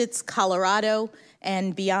 Massachusetts, Colorado,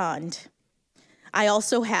 and beyond. I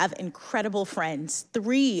also have incredible friends.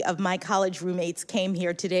 3 of my college roommates came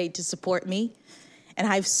here today to support me, and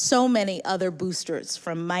I have so many other boosters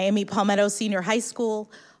from Miami Palmetto Senior High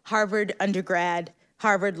School, Harvard undergrad,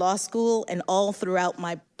 Harvard Law School, and all throughout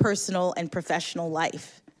my personal and professional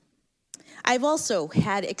life. I've also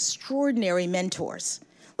had extraordinary mentors,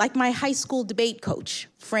 like my high school debate coach,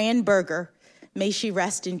 Fran Berger, may she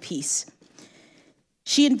rest in peace.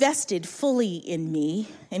 She invested fully in me,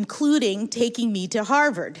 including taking me to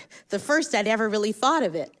Harvard, the first I'd ever really thought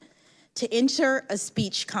of it, to enter a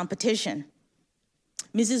speech competition.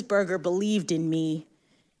 Mrs. Berger believed in me,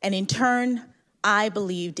 and in turn, I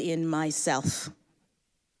believed in myself.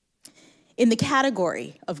 In the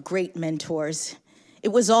category of great mentors,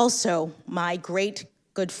 it was also my great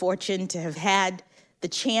good fortune to have had the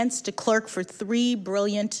chance to clerk for 3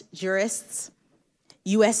 brilliant jurists,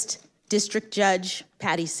 U.S. District Judge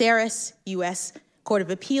Patty Saris, U.S. Court of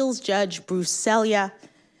Appeals Judge Bruce Selya,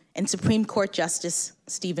 and Supreme Court Justice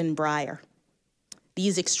Stephen Breyer.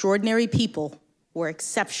 These extraordinary people were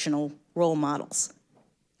exceptional role models.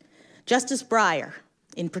 Justice Breyer,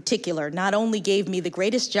 in particular, not only gave me the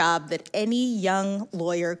greatest job that any young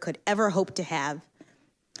lawyer could ever hope to have,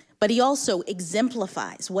 but he also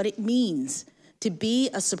exemplifies what it means to be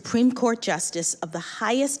a Supreme Court justice of the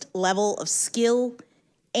highest level of skill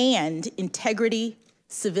and integrity,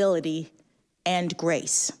 civility, and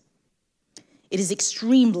grace. It is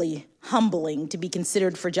extremely humbling to be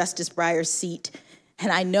considered for Justice Breyer's seat,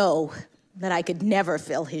 and I know that I could never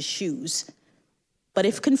fill his shoes. But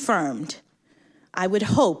if confirmed, I would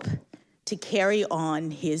hope to carry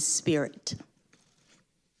on his spirit.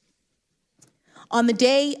 On the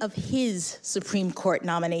day of his Supreme Court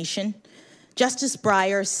nomination, Justice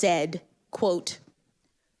Breyer said, quote,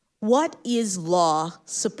 "What is law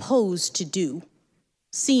supposed to do,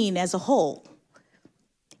 seen as a whole?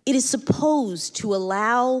 It is supposed to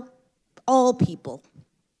allow all people,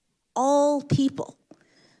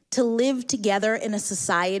 to live together in a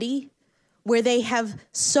society where they have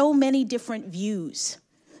so many different views,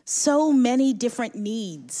 so many different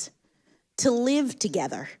needs, to live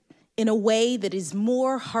together in a way that is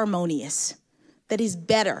more harmonious, that is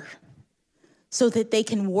better, so that they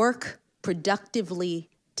can work productively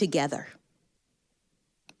together."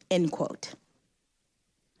 End quote.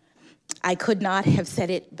 I could not have said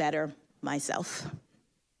it better myself.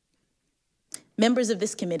 Members of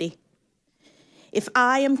this committee, if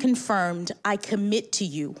I am confirmed, I commit to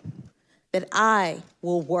you that I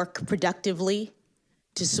will work productively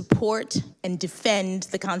to support and defend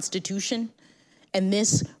the Constitution and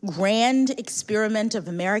this grand experiment of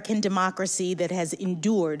American democracy that has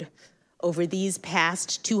endured over these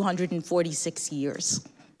past 246 years.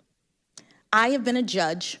 I have been a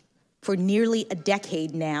judge for nearly a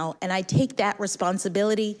decade now, and I take that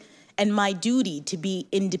responsibility and my duty to be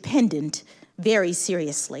independent very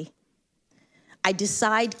seriously. I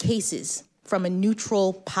decide cases from a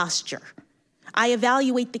neutral posture. I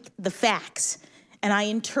evaluate the facts, and I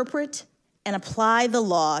interpret and apply the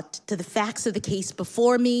law to the facts of the case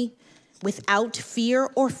before me without fear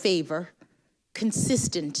or favor,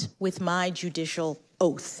 consistent with my judicial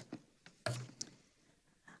oath.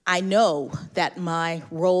 I know that my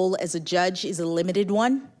role as a judge is a limited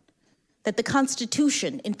one, that the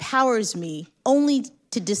Constitution empowers me only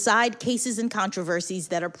to decide cases and controversies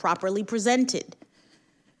that are properly presented.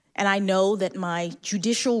 And I know that my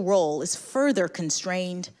judicial role is further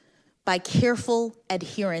constrained by careful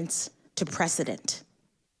adherence to precedent.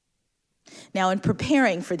 Now, in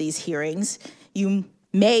preparing for these hearings, you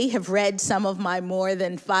may have read some of my more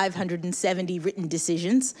than 570 written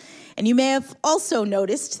decisions, and you may have also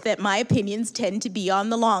noticed that my opinions tend to be on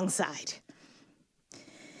the long side.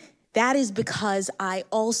 That is because I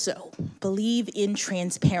also believe in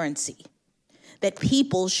transparency, that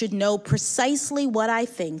people should know precisely what I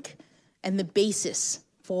think and the basis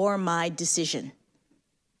for my decision.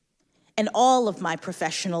 And all of my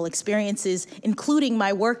professional experiences, including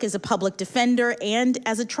my work as a public defender and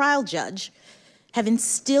as a trial judge, have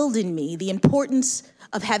instilled in me the importance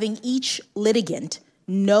of having each litigant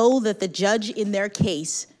know that the judge in their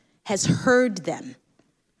case has heard them,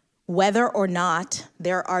 whether or not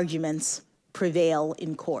their arguments prevail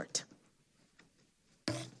in court.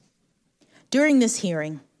 During this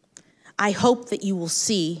hearing, I hope that you will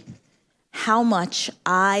see how much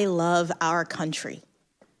I love our country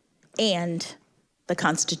and the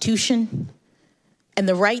Constitution and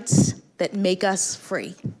the rights that make us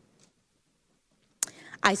free.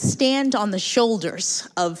 I stand on the shoulders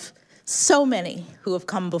of so many who have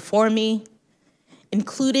come before me,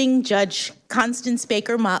 including Judge Constance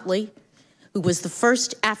Baker Motley, who was the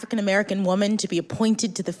first African-American woman to be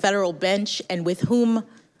appointed to the federal bench and with whom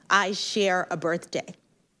I share a birthday.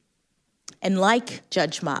 And like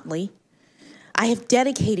Judge Motley, I have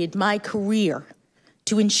dedicated my career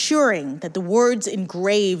to ensuring that the words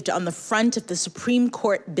engraved on the front of the Supreme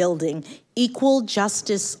Court building, "Equal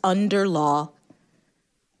justice under law,"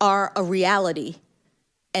 are a reality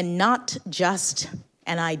and not just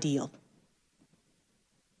an ideal.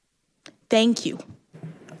 Thank you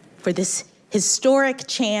for this historic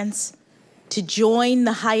chance to join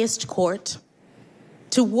the highest court,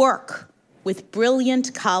 to work with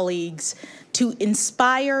brilliant colleagues, to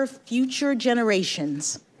inspire future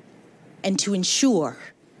generations, and to ensure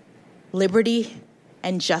liberty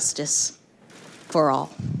and justice for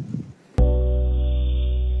all.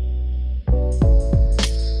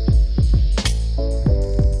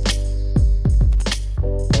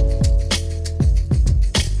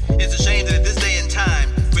 It's a shame that at this day and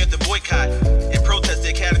time, we have to boycott and protest the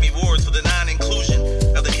Academy Awards for the non-inclusion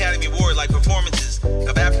of the Academy Award-like performances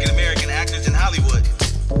of African-American actors in Hollywood.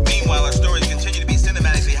 Meanwhile, our stories continue to be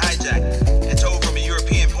cinematically hijacked and told from a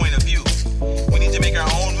European point of view. We need to make our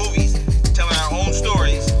own movies, telling our own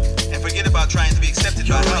stories, and forget about trying to be accepted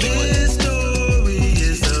by Hollywood.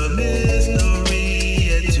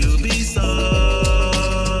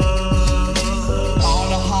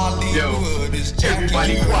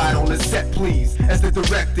 as the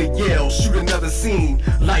director yells, shoot another scene.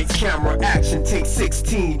 Lights, camera, action, take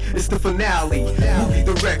 16. It's the finale. Movie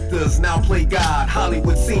directors now play God.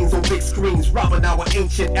 Hollywood scenes on big screens, robbing our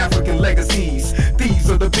ancient African legacies.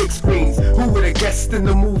 These are the big screens. Who would have guessed in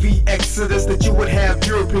the movie Exodus that you would have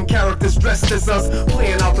European characters dressed as us,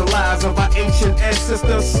 playing out the lives of our ancient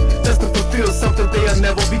ancestors, just to fulfill something they'll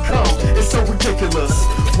never become? It's so ridiculous.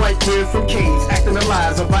 White men from caves acting the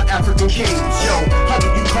lives of our African kings. Yo, how do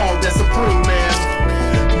you call that supreme, man?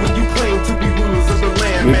 When you claim to be rulers of the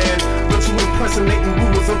land, man, but you impersonating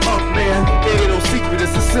rulers of up, man. It ain't no secret,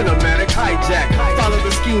 it's a cinematic hijack. Follow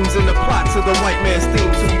the schemes and the plots of the white man's theme,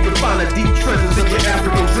 so you can find the deep treasures in your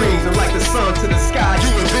African dreams. And like the sun to the sky, you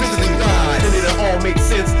eventually rise, and it'll all make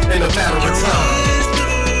sense in a matter of time.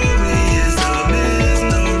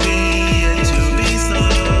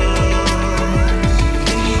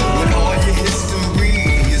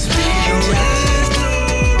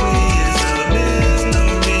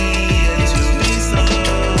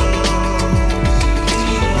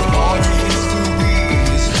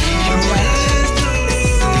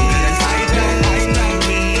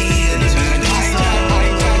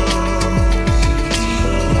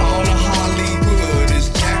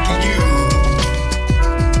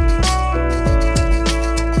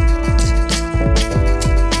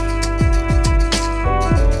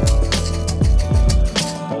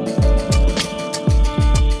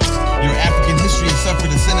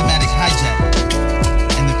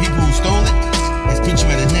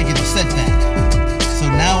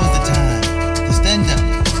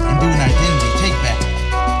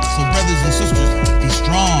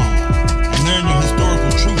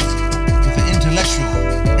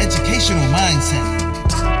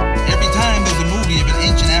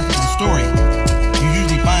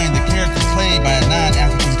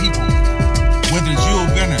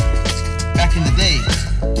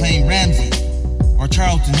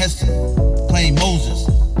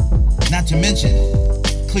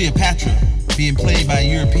 Being played by a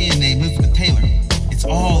European named Elizabeth Taylor. It's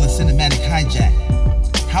all a cinematic hijack.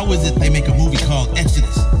 How is it they make a movie called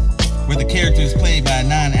Exodus, where the character is played by a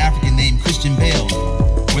non-African named Christian Bale,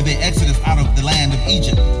 where they exodus out of the land of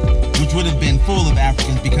Egypt, which would have been full of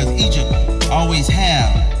Africans because Egypt always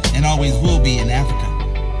have and always will be in Africa.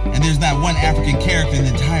 And there's not one African character in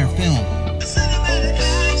the entire film.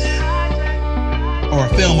 Or a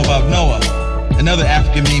film about Noah, another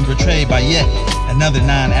African being portrayed by yet another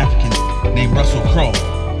non-African named Russell Crowe.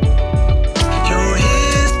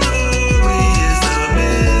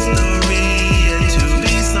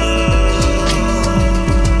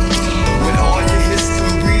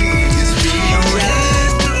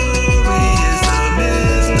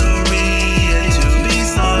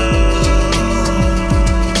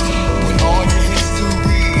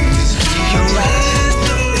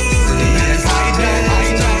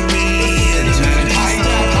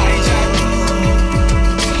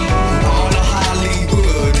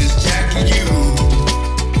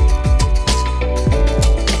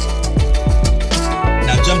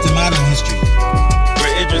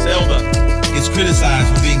 Criticized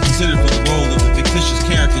for being considered for the role of the fictitious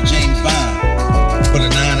character James Bond, but a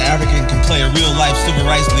non-African can play a real-life civil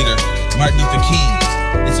rights leader, Martin Luther King.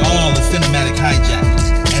 It's all a cinematic hijack.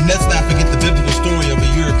 And let's not forget the biblical story of a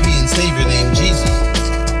European savior named Jesus,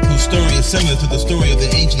 whose story is similar to the story of the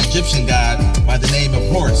ancient Egyptian god by the name of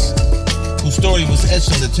Horus, whose story was etched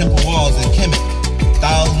on the temple walls in Kemet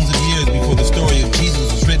thousands of years before the story of Jesus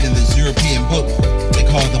was written in this European book they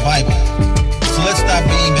call the Bible. So let's stop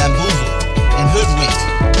being bamboozled and hoodwinked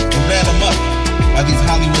and ran them up by these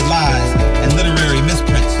Hollywood lies and literary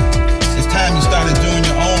misprints. It's time you started doing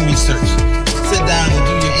your own research. Sit down and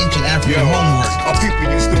do your ancient African homework. Our people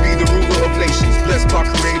used to be the ruler of nations, blessed by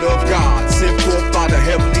creator of God, sent forth by the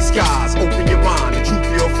heavenly skies. Open your mind, the truth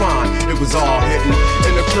you'll find. It was all hidden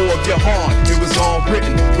in the core of your heart. It was all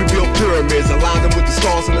written. We built pyramids, aligned them with the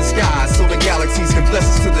stars in the sky, so the galaxies can bless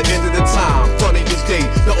us to the end of the time. Funny today,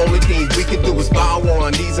 the only thing we can do is bow on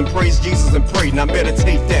our knees and praise Jesus and pray. Now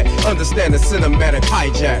meditate that, understand the cinematic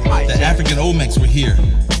hijack. The African Olmecs were here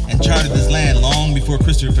and charted this land long before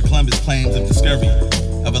Christopher Columbus' claims of discovery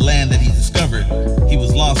of a land that he discovered he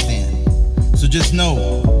was lost in. So just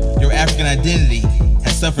know, your African identity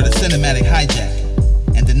has suffered a cinematic hijack,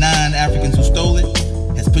 and the non-Africans who stole it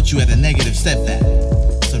has put you at a negative setback.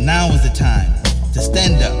 So now is the time to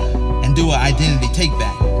stand up and do an identity take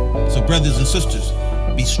back. So brothers and sisters,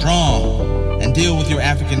 be strong and deal with your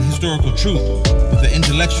African historical truth with an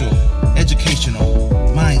intellectual, educational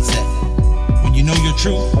mindset. When you know your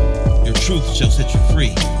truth shall set you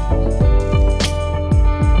free.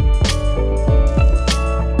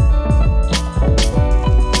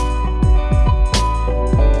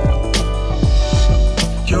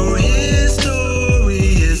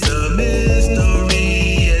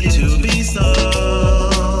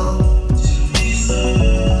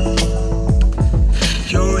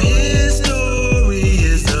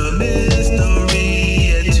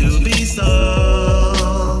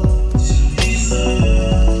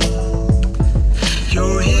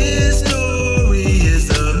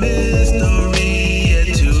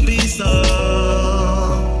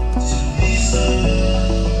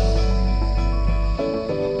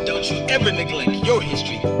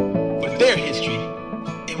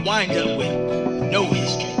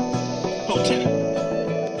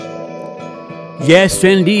 Yes,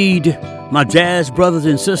 indeed, my jazz brothers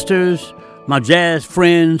and sisters, my jazz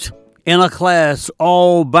friends, in a class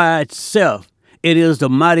all by itself. It is the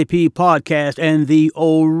Mighty P podcast and the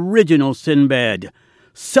original Sinbad,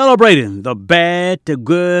 celebrating the bad, the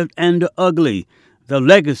good, and the ugly, the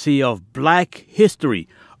legacy of black history,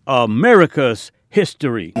 America's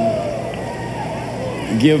history.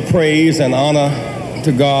 Give praise and honor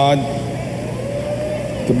to God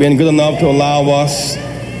for being good enough to allow us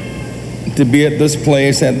to be at this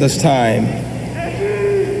place at this time.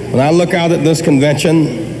 When I look out at this convention,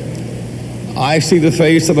 I see the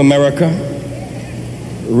face of America,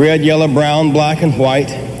 red, yellow, brown, black, and white.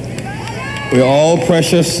 We're all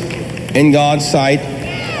precious in God's sight,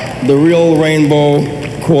 the real Rainbow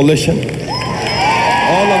Coalition.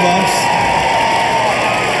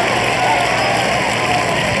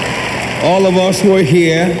 All of us who are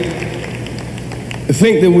here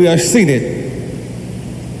think that we are seated,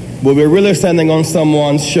 but we're really standing on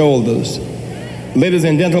someone's shoulders. Ladies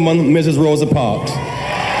and gentlemen, Mrs. Rosa Parks.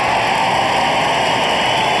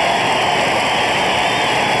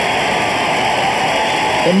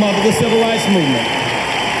 The mother of the Civil Rights Movement.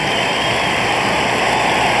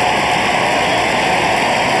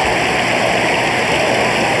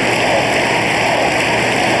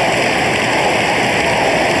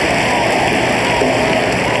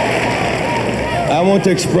 I want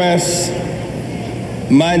to express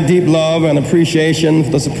my deep love and appreciation for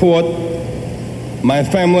the support my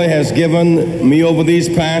family has given me over these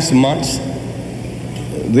past months.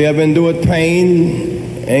 They have endured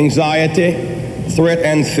pain, anxiety, threat,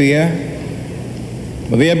 and fear,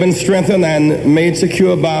 but they have been strengthened and made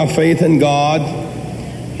secure by faith in God,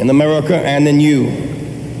 in America, and in you.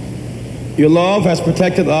 Your love has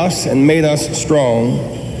protected us and made us strong.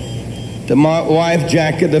 To my wife,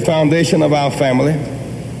 Jackie, the foundation of our family,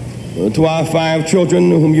 to our 5 children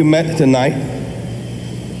whom you met tonight,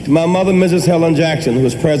 to my mother, Mrs. Helen Jackson, who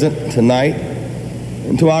is present tonight,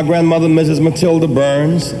 and to our grandmother, Mrs. Matilda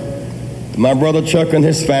Burns, to my brother Chuck and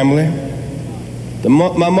his family, to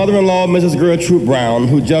my mother-in-law, Mrs. Gertrude Brown,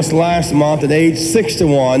 who just last month at age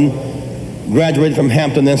 61 graduated from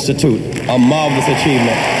Hampton Institute, a marvelous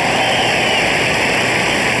achievement.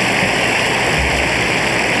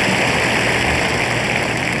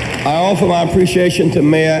 I offer my appreciation to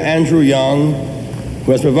Mayor Andrew Young,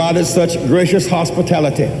 who has provided such gracious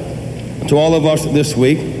hospitality to all of us this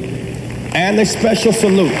week, and a special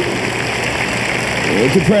salute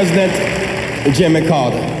to President Jimmy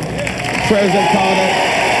Carter. President Carter,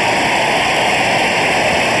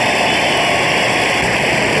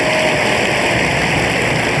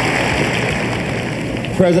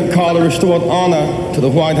 President Carter restored honor to the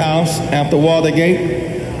White House after Watergate.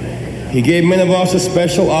 He gave many of us a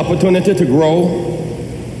special opportunity to grow.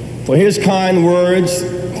 For his kind words,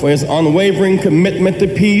 for his unwavering commitment to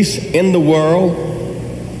peace in the world,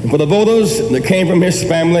 and for the voters that came from his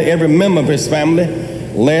family, every member of his family,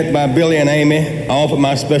 led by Billy and Amy, I offer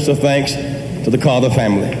my special thanks to the Carter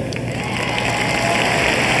family.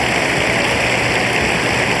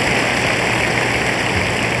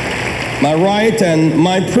 My right and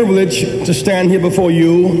my privilege to stand here before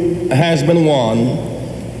you has been won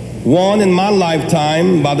in my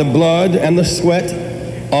lifetime by the blood and the sweat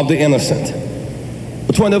of the innocent.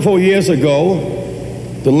 24 years ago,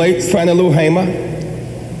 the late Fannie Lou Hamer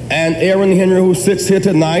and Aaron Henry, who sits here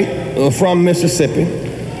tonight from Mississippi,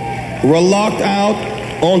 were locked out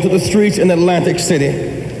onto the streets in Atlantic City,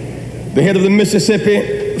 the head of the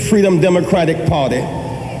Mississippi Freedom Democratic Party.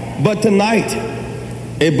 But tonight,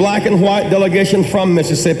 a black and white delegation from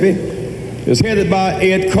Mississippi is headed by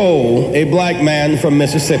Ed Cole, a black man from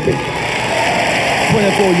Mississippi,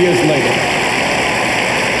 24 years later.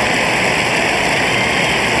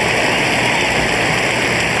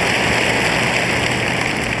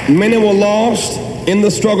 Many were lost in the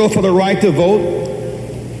struggle for the right to vote.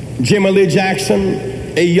 Jimmy Lee Jackson,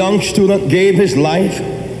 a young student, gave his life.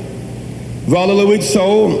 Valerie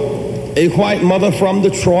Louiso, a white mother from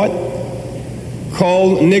Detroit,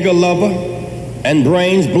 called nigger lover and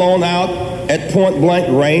brains blown out at point blank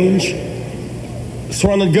range.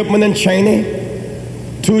 Surrounded Goodman and Cheney,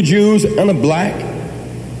 2 Jews and a black,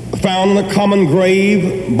 found in a common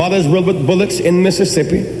grave, bodies riddled with bullets in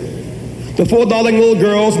Mississippi. The 4 darling little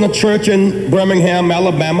girls in a church in Birmingham,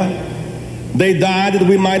 Alabama, they died that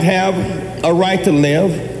we might have a right to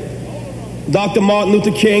live. Dr. Martin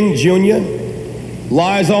Luther King Jr.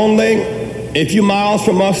 lies only a few miles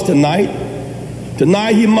from us tonight.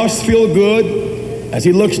 Tonight he must feel good as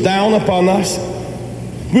he looks down upon us.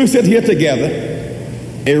 We sit here together,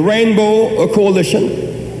 a rainbow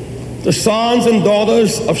coalition, the sons and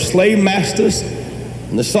daughters of slave masters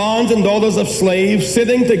and the sons and daughters of slaves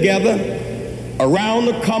sitting together around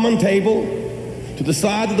the common table to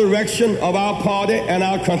decide the direction of our party and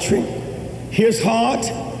our country, his heart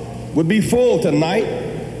would be full tonight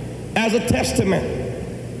as a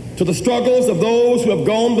testament to the struggles of those who have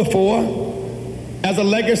gone before, as a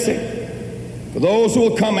legacy for those who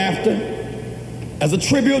will come after, as a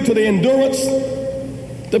tribute to the endurance,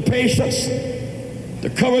 the patience, the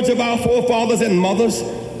courage of our forefathers and mothers,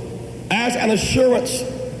 as an assurance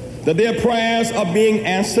that their prayers are being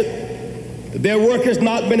answered, that their work has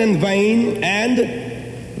not been in vain, and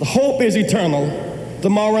the hope is eternal.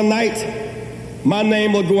 Tomorrow night, my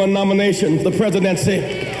name will go in nomination for the presidency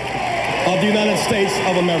of the United States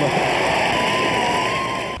of America.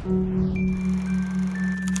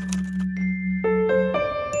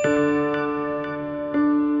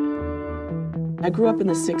 I grew up in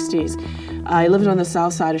the 60s. I lived on the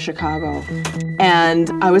south side of Chicago. And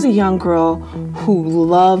I was a young girl who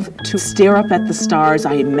loved to stare up at the stars.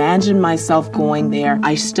 I imagined myself going there.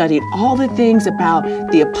 I studied all the things about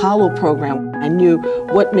the Apollo program. I knew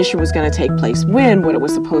what mission was going to take place when, what it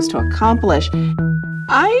was supposed to accomplish.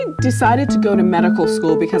 I decided to go to medical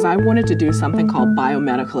school because I wanted to do something called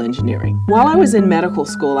biomedical engineering. While I was in medical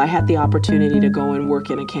school, I had the opportunity to go and work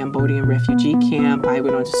in a Cambodian refugee camp. I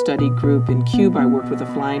went on to study group in Cuba. I worked with the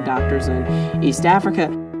flying doctors in East Africa.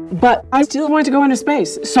 But I still wanted to go into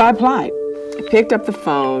space, so I applied. I picked up the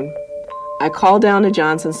phone. I called down to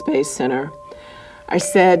Johnson Space Center. I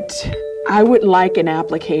said, I would like an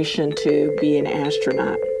application to be an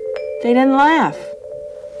astronaut. They didn't laugh.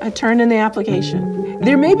 I turned in the application.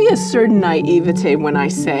 There may be a certain naivete when I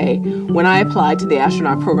say, when I applied to the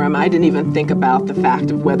astronaut program, I didn't even think about the fact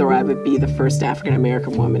of whether I would be the first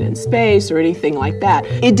African-American woman in space or anything like that.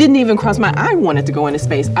 It didn't even cross my mind. I wanted to go into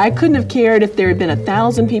space. I couldn't have cared if there had been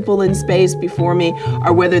 1,000 people in space before me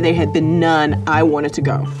or whether there had been none. I wanted to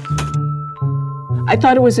go. I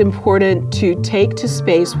thought it was important to take to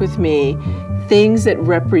space with me things that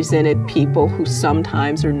represented people who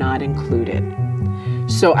sometimes are not included.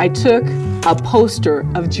 So I took a poster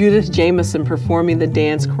of Judith Jameson performing the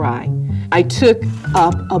dance cry. I took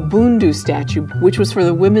up a Bundu statue, which was for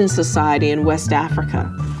the Women's Society in West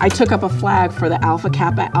Africa. I took up a flag for the Alpha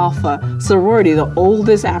Kappa Alpha sorority, the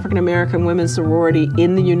oldest African-American women's sorority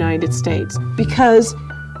in the United States, because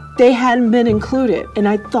they hadn't been included, and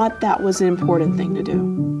I thought that was an important thing to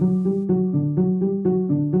do.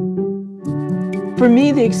 For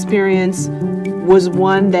me, the experience was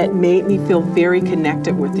one that made me feel very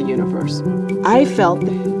connected with the universe. I felt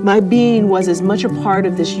that my being was as much a part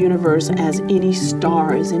of this universe as any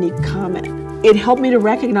star, as any comet. It helped me to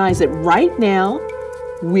recognize that right now,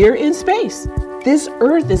 we're in space. This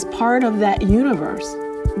Earth is part of that universe.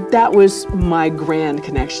 That was my grand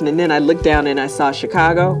connection. And then I looked down and I saw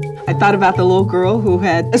Chicago. I thought about the little girl who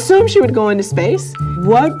had assumed she would go into space.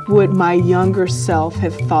 What would my younger self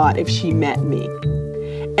have thought if she met me?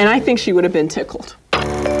 And I think she would have been tickled.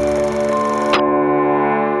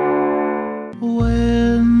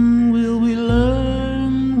 When will we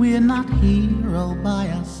learn we're not here all by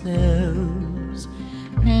ourselves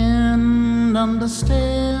and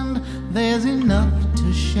understand there's enough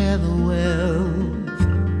to share the wealth?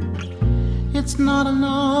 It's not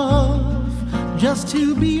enough just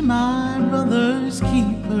to be my brother's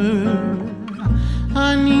keeper.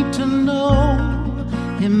 I need to know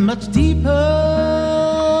him much deeper.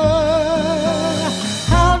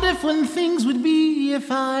 How different things would be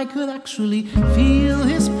if I could actually feel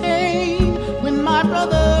his pain when my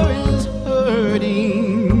brother is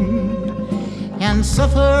hurting, and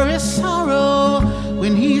suffer his sorrow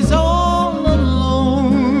when he's all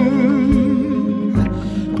alone,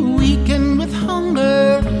 weakened with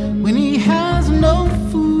hunger when he has no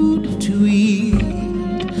food to eat,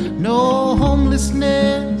 no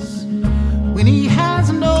homelessness when he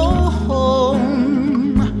has no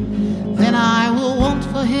home. Then I will want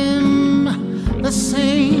for him the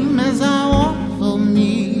same as I want for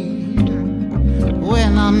me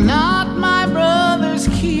when I'm not my brother's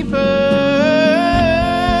keeper,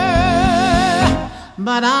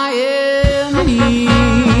 but I am he.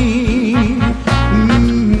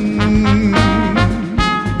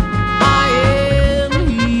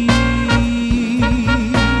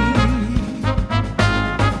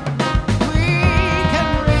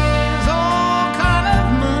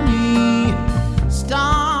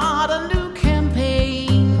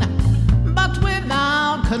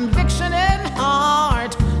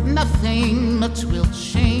 Much will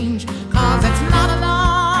change, 'cause it's not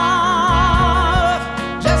enough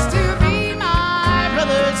just to be my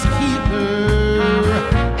brother's keeper.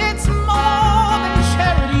 It's more than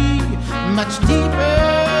charity, much deeper.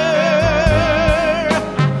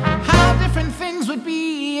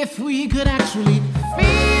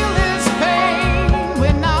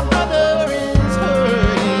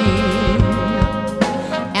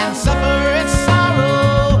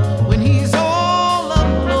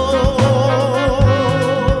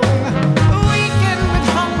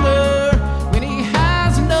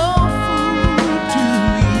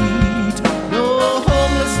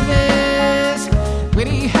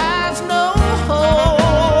 has no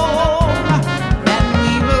home, then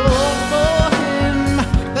we will vote for him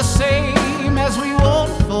the same as we vote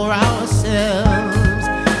for ourselves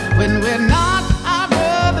when we're not our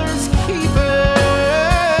brother's keeper.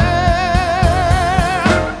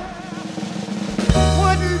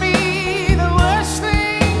 Wouldn't be the worst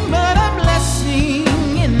thing, but a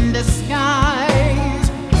blessing in disguise.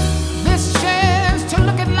 This chance to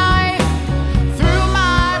look at life through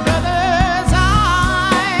my brother's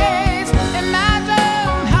eyes.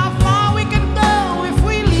 Imagine how far we could go if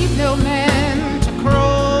we leave no man to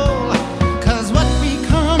crawl. 'Cause what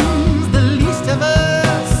becomes the least of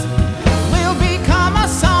us will become a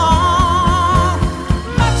song.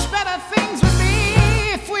 Much better things would be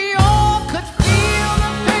if we all could feel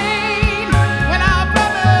the pain when our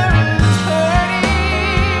brother is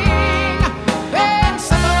hurting, then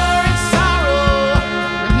suffer in sorrow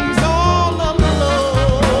when he's all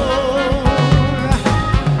alone.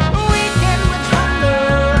 Weakened with hunger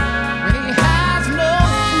when he has no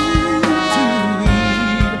food to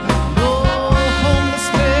eat, no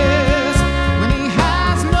homelessness when he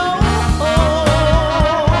has no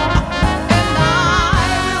home. And I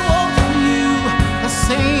will vote for you the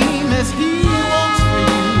same as he votes for you.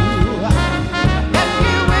 And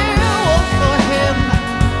you will vote for him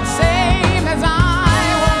the same as I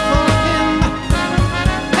vote for him.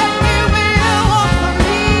 And you will vote for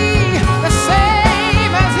me the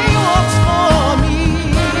same as he votes for me.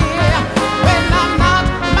 When I'm not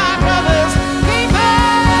my brother's keeper,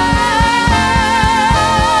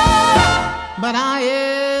 but I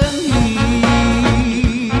am he.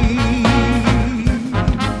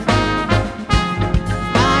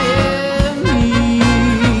 I am he.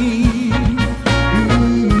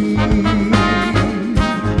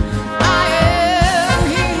 I am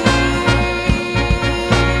he.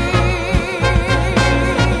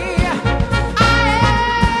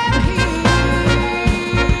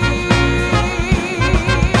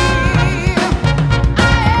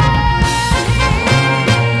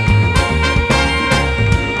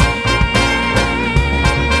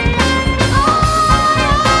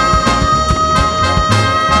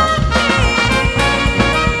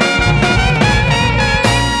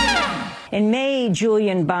 In May,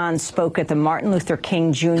 Julian Bond spoke at the Martin Luther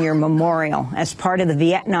King Jr. Memorial as part of the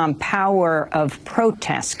Vietnam Power of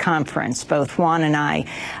Protest conference. Both Juan and I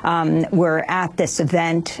were at this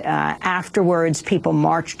event. Afterwards, people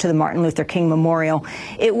marched to the Martin Luther King Memorial.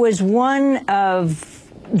 It was one of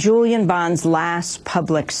Julian Bond's last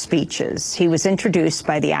public speeches. He was introduced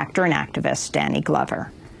by the actor and activist Danny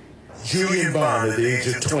Glover. Julian Bond, at the age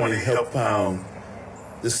of 20, helped found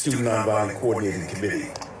the Student Nonviolent Coordinating Committee,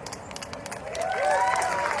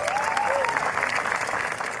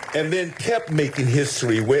 and then kept making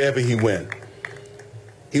history wherever he went.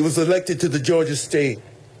 He was elected to the Georgia State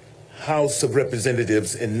House of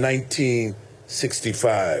Representatives in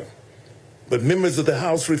 1965, but members of the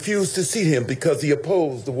House refused to seat him because he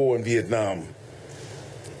opposed the war in Vietnam.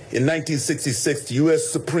 In 1966, the U.S.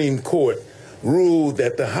 Supreme Court ruled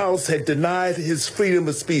that the House had denied his freedom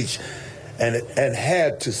of speech and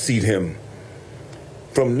had to seat him.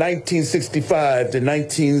 From 1965 to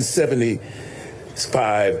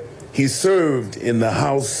 1975, he served in the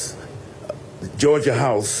House, Georgia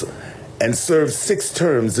House, and served 6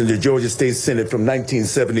 terms in the Georgia State Senate from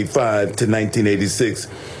 1975 to 1986.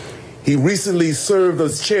 He recently served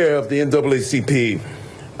as chair of the NAACP.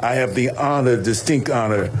 I have the distinct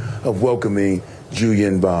honor of welcoming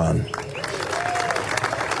Julian Bond.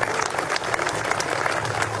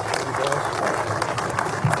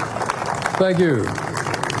 Thank you.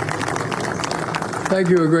 Thank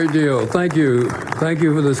you a great deal. Thank you. Thank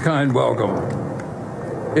you for this kind welcome.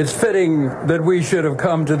 It's fitting that we should have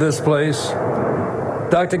come to this place.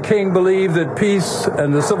 Dr. King believed that peace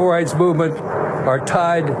and the civil rights movement are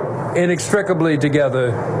tied inextricably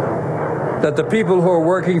together, that the people who are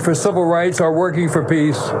working for civil rights are working for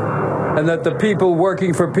peace, and that the people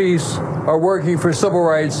working for peace are working for civil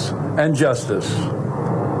rights and justice.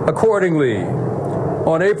 Accordingly,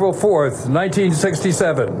 on April 4th,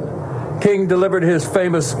 1967, King delivered his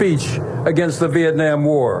famous speech against the Vietnam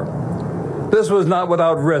War. This was not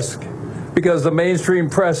without risk, because the mainstream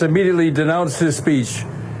press immediately denounced his speech,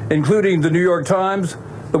 including the New York Times,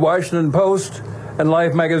 the Washington Post, and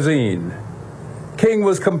Life magazine. King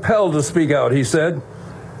was compelled to speak out, he said,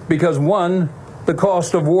 because 1, the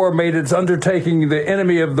cost of war made its undertaking the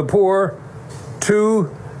enemy of the poor. 2,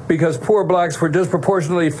 because poor blacks were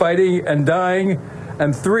disproportionately fighting and dying.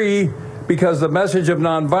 And 3, because the message of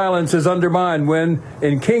nonviolence is undermined when,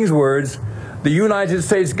 in King's words, the United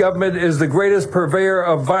States government is the greatest purveyor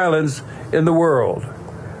of violence in the world.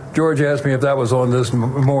 George asked me if that was on this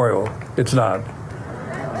memorial. It's not.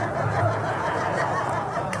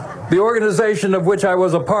 The organization of which I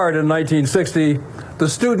was a part in 1960, the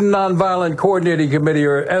Student Nonviolent Coordinating Committee,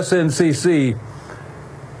 or SNCC,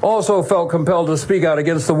 also felt compelled to speak out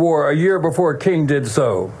against the war a year before King did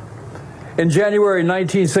so. In January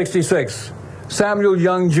 1966, Samuel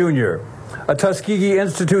Young Jr., a Tuskegee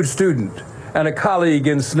Institute student and a colleague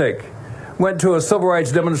in SNCC, went to a civil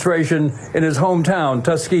rights demonstration in his hometown,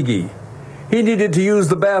 Tuskegee. He needed to use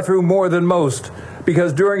the bathroom more than most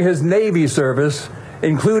because during his Navy service,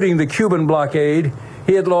 including the Cuban blockade,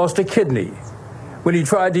 he had lost a kidney. When he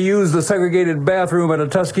tried to use the segregated bathroom at a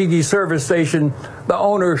Tuskegee service station, the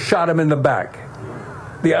owner shot him in the back.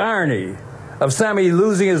 The irony of Sammy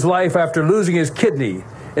losing his life after losing his kidney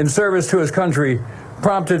in service to his country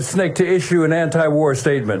prompted SNCC to issue an anti-war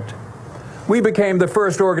statement. We became the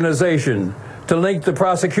first organization to link the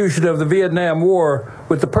prosecution of the Vietnam War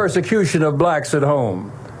with the persecution of blacks at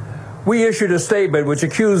home. We issued a statement which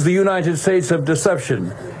accused the United States of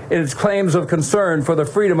deception in its claims of concern for the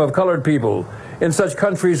freedom of colored people in such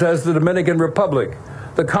countries as the Dominican Republic,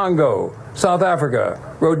 the Congo, South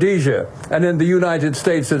Africa, Rhodesia, and in the United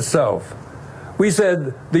States itself. We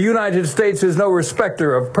said the United States is no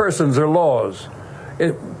respecter of persons or laws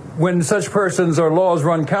when such persons or laws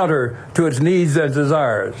run counter to its needs and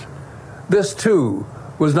desires. This, too,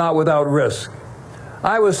 was not without risk.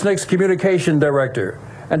 I was SNCC's communication director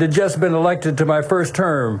and had just been elected to my first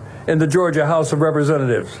term in the Georgia House of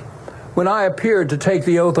Representatives. When I appeared to take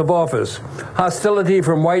the oath of office, hostility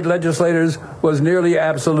from white legislators was nearly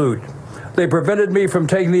absolute. They prevented me from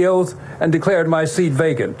taking the oath and declared my seat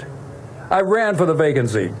vacant. I ran for the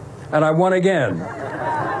vacancy, and I won again.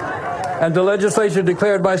 And the legislature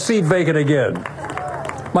declared my seat vacant again.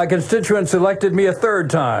 My constituents elected me a third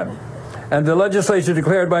time, and the legislature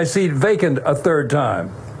declared my seat vacant a third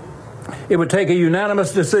time. It would take a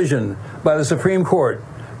unanimous decision by the Supreme Court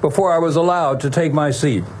before I was allowed to take my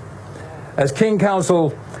seat. As King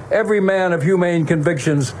Counsel, every man of humane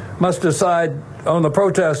convictions must decide on the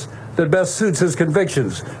protest that best suits his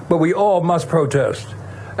convictions, but we all must protest.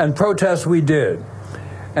 And protest we did.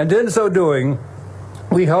 And in so doing,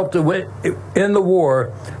 we helped to end the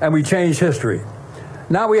war, and we changed history.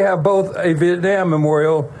 Now we have both a Vietnam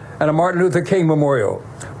memorial and a Martin Luther King memorial,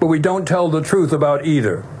 but we don't tell the truth about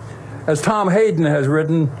either. As Tom Hayden has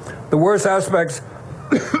written, the worst aspects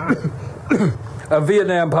of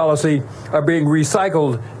Vietnam policy are being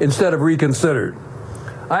recycled instead of reconsidered.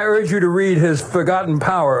 I urge you to read his Forgotten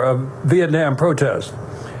Power of Vietnam Protest.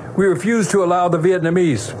 We refused to allow the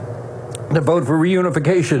Vietnamese to vote for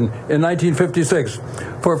reunification in 1956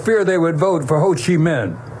 for fear they would vote for Ho Chi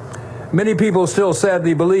Minh. Many people still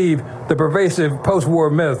sadly believe the pervasive post-war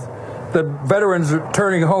myth that veterans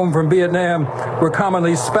returning home from Vietnam were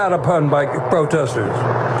commonly spat upon by protesters.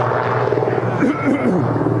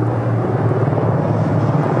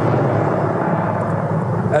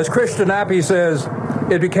 As Christian Appy says,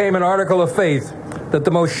 it became an article of faith that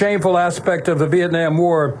the most shameful aspect of the Vietnam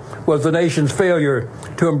War was the nation's failure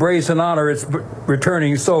to embrace and honor its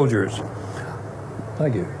returning soldiers.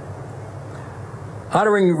 Thank you.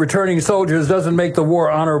 Honoring returning soldiers doesn't make the war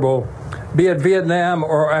honorable, be it Vietnam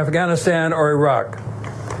or Afghanistan or Iraq.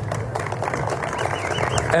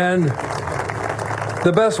 And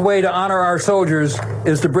the best way to honor our soldiers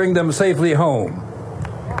is to bring them safely home.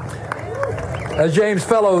 As James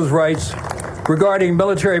Fellows writes, regarding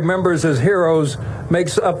military members as heroes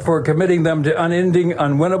makes up for committing them to unending,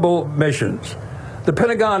 unwinnable missions. The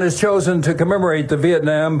Pentagon has chosen to commemorate the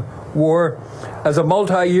Vietnam War as a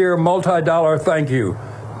multi-year, multi-dollar thank you.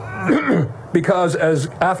 Because as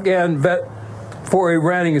Afghan vet Forey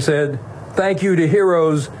Ranning said, thank you to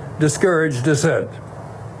heroes, discourage dissent.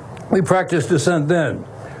 We practiced dissent then.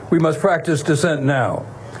 We must practice dissent now.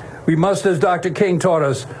 We must, as Dr. King taught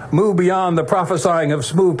us, move beyond the prophesying of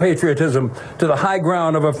smooth patriotism to the high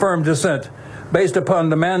ground of a firm dissent based upon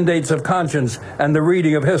the mandates of conscience and the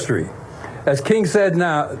reading of history. As King said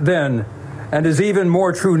then, and is even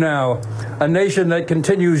more true now, a nation that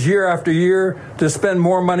continues year after year to spend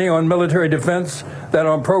more money on military defense than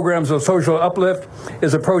on programs of social uplift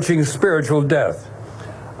is approaching spiritual death.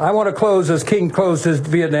 I want to close as King closed his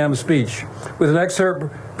Vietnam speech with an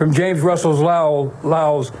excerpt from James Russell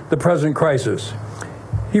Lowell's The Present Crisis.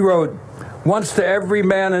 He wrote, "Once to every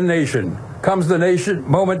man and nation comes the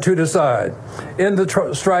moment to decide, in the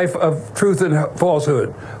strife of truth and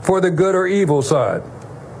falsehood, for the good or evil side.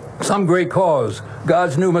 Some great cause,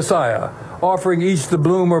 God's new Messiah, offering each the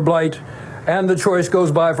bloom or blight, and the choice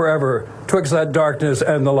goes by forever, twixt that darkness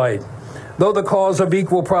and the light. Though the cause of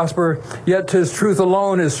equal prosper, yet 'tis truth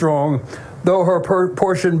alone is strong, though her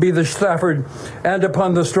portion be the Stafford, and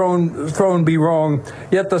upon the throne be wrong,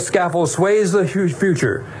 yet the scaffold sways the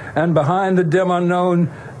future, and behind the dim unknown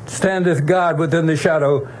standeth God within the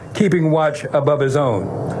shadow, keeping watch above his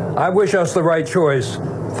own. I wish us the right choice.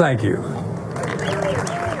 Thank you.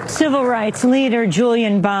 Civil rights leader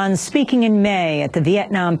Julian Bond speaking in May at the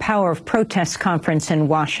Vietnam Power of Protest Conference in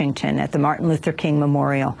Washington at the Martin Luther King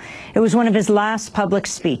Memorial. It was one of his last public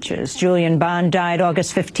speeches. Julian Bond died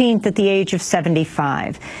August 15th at the age of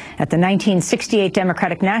 75. At the 1968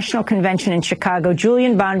 Democratic National Convention in Chicago,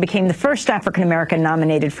 Julian Bond became the first African-American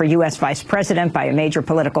nominated for U.S. vice president by a major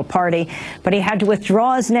political party, but he had to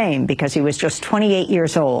withdraw his name because he was just 28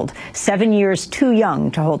 years old, 7 years too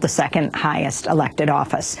young to hold the second highest elected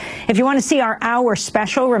office. If you want to see our hour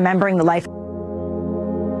special remembering the life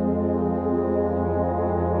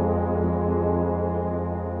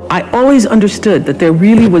I always understood that there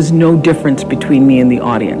really was no difference between me and the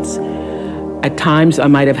audience. At times I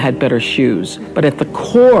might have had better shoes, but at the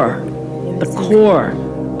core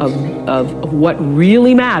of what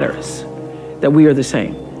really matters, that we are the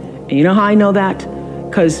same. And you know how I know that?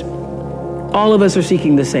 Because all of us are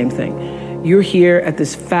seeking the same thing. You're here at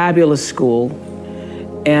this fabulous school,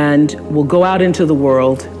 and we'll go out into the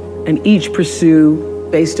world and each pursue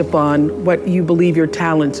based upon what you believe your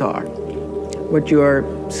talents are, what your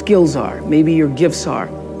skills are, maybe your gifts are,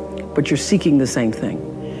 but you're seeking the same thing.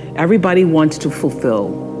 Everybody wants to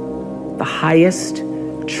fulfill the highest,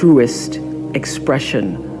 truest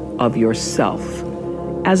expression of yourself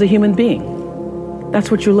as a human being.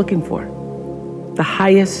 That's what you're looking for. The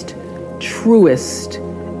highest, truest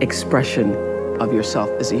expression of yourself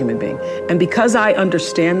as a human being. And because I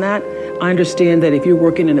understand that if you're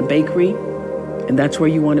working in a bakery and that's where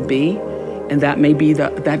you want to be, and that may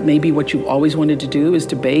be what you've always wanted to do, is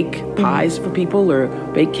to bake pies for people or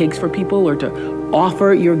bake cakes for people or to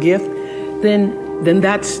offer your gift, then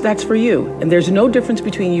that's for you. And there's no difference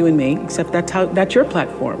between you and me, except that's your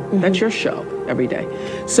platform. That's your show every day.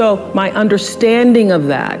 So my understanding of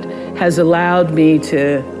that has allowed me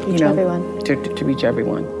to to reach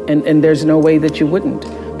everyone. And there's no way that you wouldn't,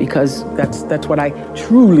 because that's what I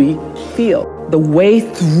truly feel. The way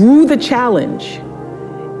through the challenge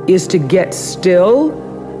is to get still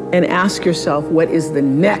and ask yourself, what is the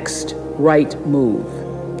next right move?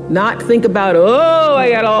 Not think about, oh, I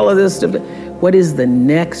got all of this stuff. What is the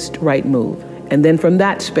next right move? And then from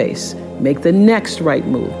that space, make the next right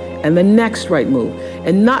move and the next right move.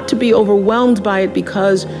 And not to be overwhelmed by it,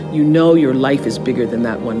 because you know your life is bigger than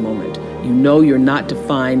that one moment. You know you're not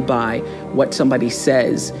defined by what somebody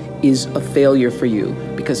says is a failure for you,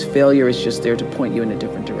 because failure is just there to point you in a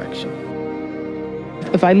different direction.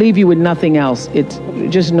 If I leave you with nothing else,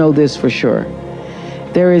 just know this for sure.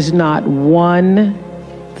 There is not one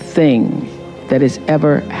thing that has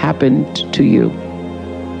ever happened to you,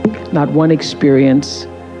 not one experience,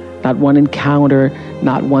 not one encounter,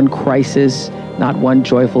 not one crisis, not one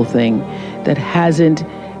joyful thing that hasn't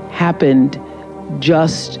happened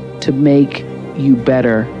just to make you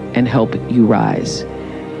better and help you rise.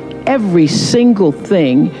 Every single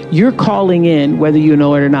thing you're calling in, whether you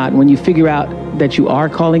know it or not, when you figure out that you are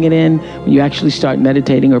calling it in, when you actually start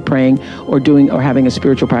meditating or praying or having a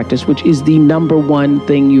spiritual practice, which is the number one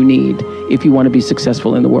thing you need if you want to be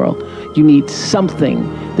successful in the world. You need something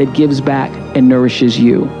that gives back and nourishes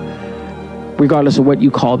you, regardless of what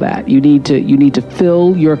you call that. You need to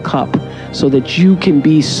fill your cup so that you can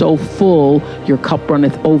be so full your cup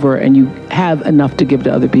runneth over and you have enough to give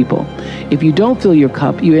to other people. If you don't fill your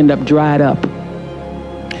cup, you end up dried up.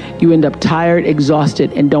 You end up tired,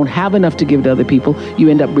 exhausted, and don't have enough to give to other people. You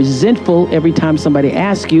end up resentful every time somebody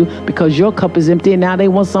asks you, because your cup is empty and now they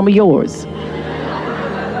want some of yours.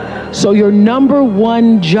 So your number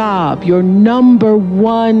one job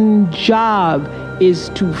is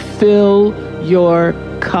to fill your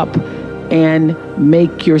cup and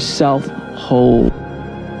make yourself whole.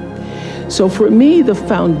 So for me, the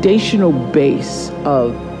foundational base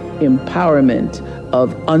of empowerment,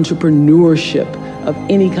 of entrepreneurship, of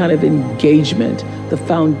any kind of engagement, the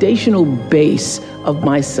foundational base of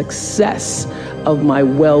my success, of my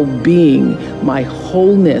well-being, my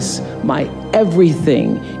wholeness, my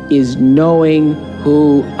everything is knowing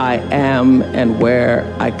who I am and where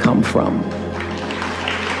I come from.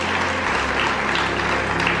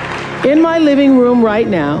 In my living room right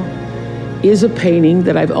now is a painting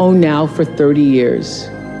that I've owned now for 30 years.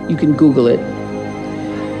 You can Google it.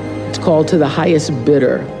 It's called To the Highest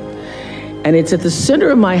Bidder. And it's at the center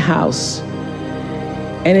of my house.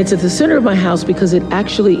 And it's at the center of my house because it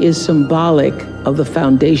actually is symbolic of the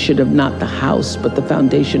foundation of not the house, but the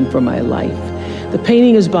foundation for my life. The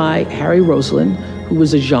painting is by Harry Roseland, who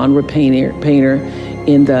was a genre painter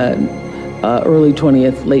in the early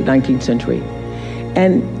 20th, late 19th century.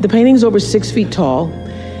 And the painting's over 6 feet tall,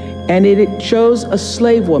 and it shows a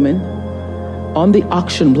slave woman on the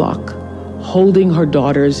auction block holding her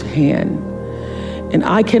daughter's hand. And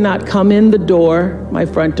I cannot come in the door, my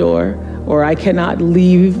front door, or I cannot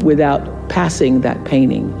leave without passing that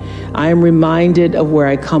painting. I am reminded of where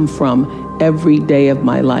I come from every day of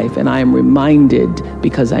my life, and I am reminded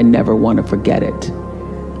because I never want to forget it.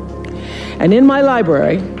 And in my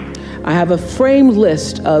library, I have a framed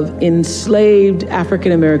list of enslaved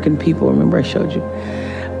African-American people, remember I showed you,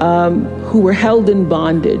 who were held in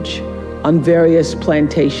bondage on various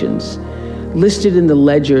plantations, listed in the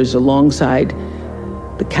ledgers alongside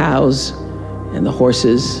the cows and the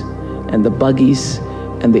horses and the buggies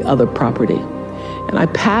and the other property. And I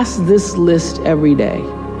pass this list every day.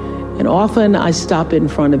 And often I stop in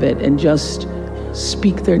front of it and just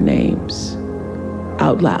speak their names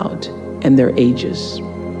out loud and their ages.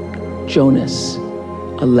 Jonas,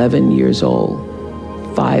 11 years old,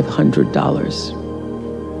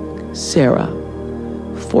 $500. Sarah,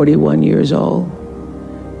 41 years old,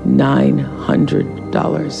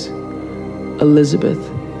 $900. Elizabeth,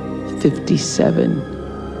 57,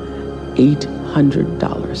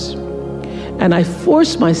 $800. And I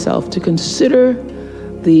force myself to consider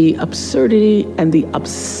the absurdity and the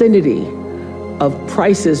obscenity of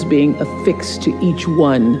prices being affixed to each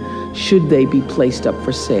one should they be placed up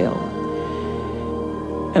for sale.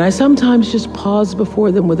 And I sometimes just pause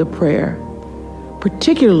before them with a prayer,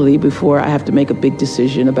 particularly before I have to make a big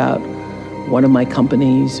decision about one of my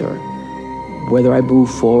companies or whether I move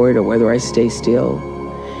forward or whether I stay still.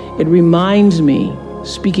 It reminds me,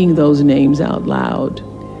 speaking those names out loud,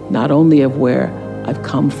 not only of where I've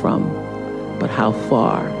come from, but how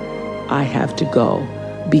far I have to go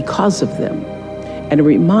because of them. And it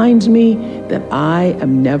reminds me that I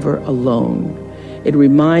am never alone. It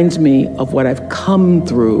reminds me of what I've come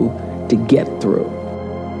through to get through.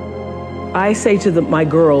 I say to my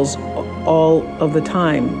girls all of the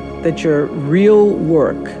time that your real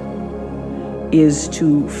work is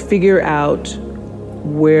to figure out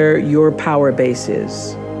where your power base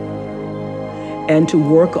is and to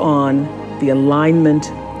work on the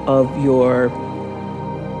alignment of your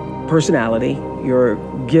personality, your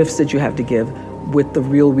gifts that you have to give with the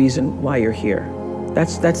real reason why you're here.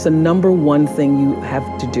 That's the number one thing you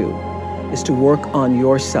have to do, is to work on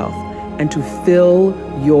yourself and to fill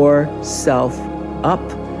yourself up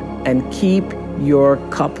and keep your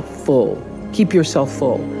cup full. Keep yourself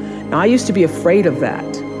full. Now, I used to be afraid of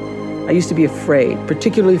that. I used to be afraid,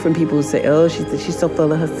 particularly from people who say, oh, she's so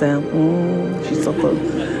full of herself. She's so full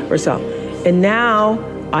of herself. And now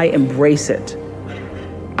I embrace it.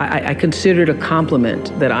 I consider it a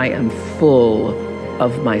compliment that I am full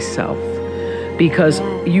of myself. Because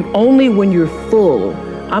only when you're full,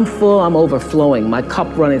 I'm overflowing, my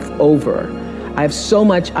cup runneth over. I have so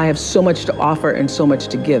much to offer and so much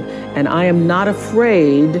to give. And I am not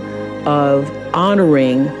afraid of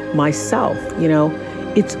honoring myself. You know,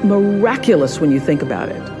 it's miraculous when you think about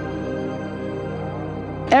it.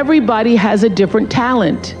 Everybody has a different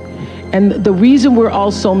talent. And the reason we're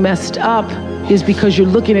all so messed up is because you're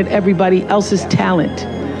looking at everybody else's talent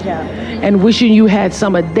and wishing you had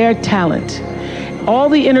some of their talent. All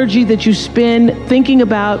the energy that you spend thinking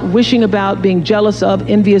about, wishing about, being jealous of,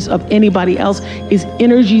 envious of anybody else is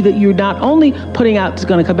energy that you're not only putting out is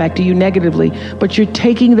going to come back to you negatively, but you're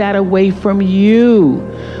taking that away from you.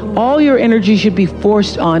 All your energy should be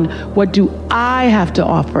forced on, what do I have to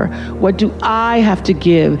offer? What do I have to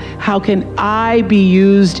give? How can I be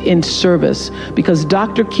used in service? Because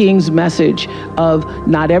Dr. King's message of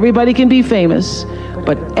not everybody can be famous,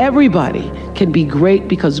 but everybody can be great,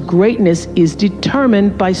 because greatness is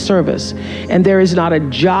determined by service. And there is not a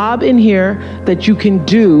job in here that you can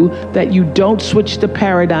do that you don't switch the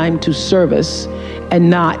paradigm to service and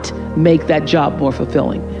not make that job more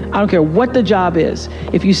fulfilling. I don't care what the job is.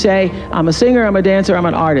 If you say, I'm a singer, I'm a dancer, I'm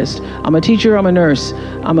an artist, I'm a teacher, I'm a nurse,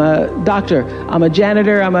 I'm a doctor, I'm a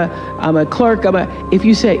janitor, I'm a clerk, if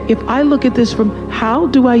you say, if I look at this from how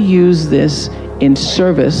do I use this in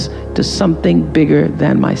service to something bigger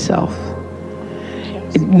than myself,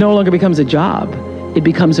 it no longer becomes a job. It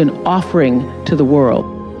becomes an offering to the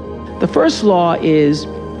world. The first law is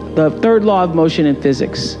the third law of motion in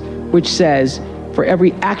physics, which says, for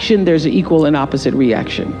every action, there's an equal and opposite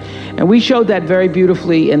reaction. And we showed that very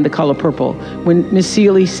beautifully in The Color Purple, when Miss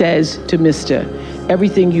Seeley says to Mr.,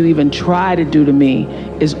 everything you even try to do to me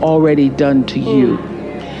is already done to you.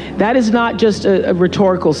 That is not just a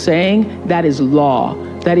rhetorical saying, that is law.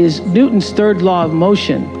 That is Newton's third law of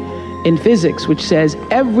motion in physics, which says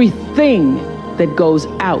everything that goes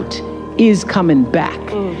out is coming back.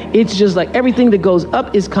 It's just like everything that goes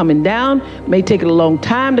up is coming down. May take it a long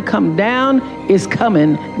time to come down, is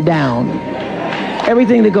coming down.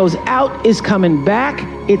 Everything that goes out is coming back,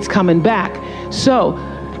 it's coming back. So,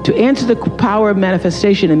 to answer the power of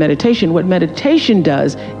manifestation and meditation, what meditation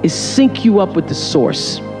does is sync you up with the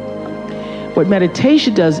source. What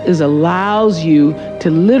meditation does is allows you to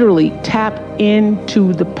literally tap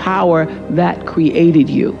into the power that created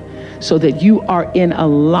you, so that you are in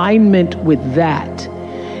alignment with that.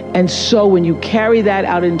 And so when you carry that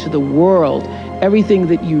out into the world, everything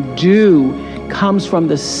that you do comes from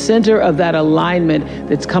the center of that alignment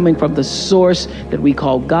that's coming from the source that we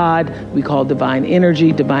call God, we call divine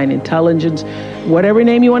energy, divine intelligence, whatever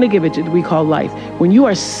name you want to give it to, we call life. When you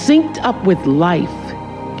are synced up with life,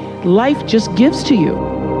 life just gives to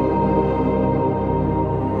you.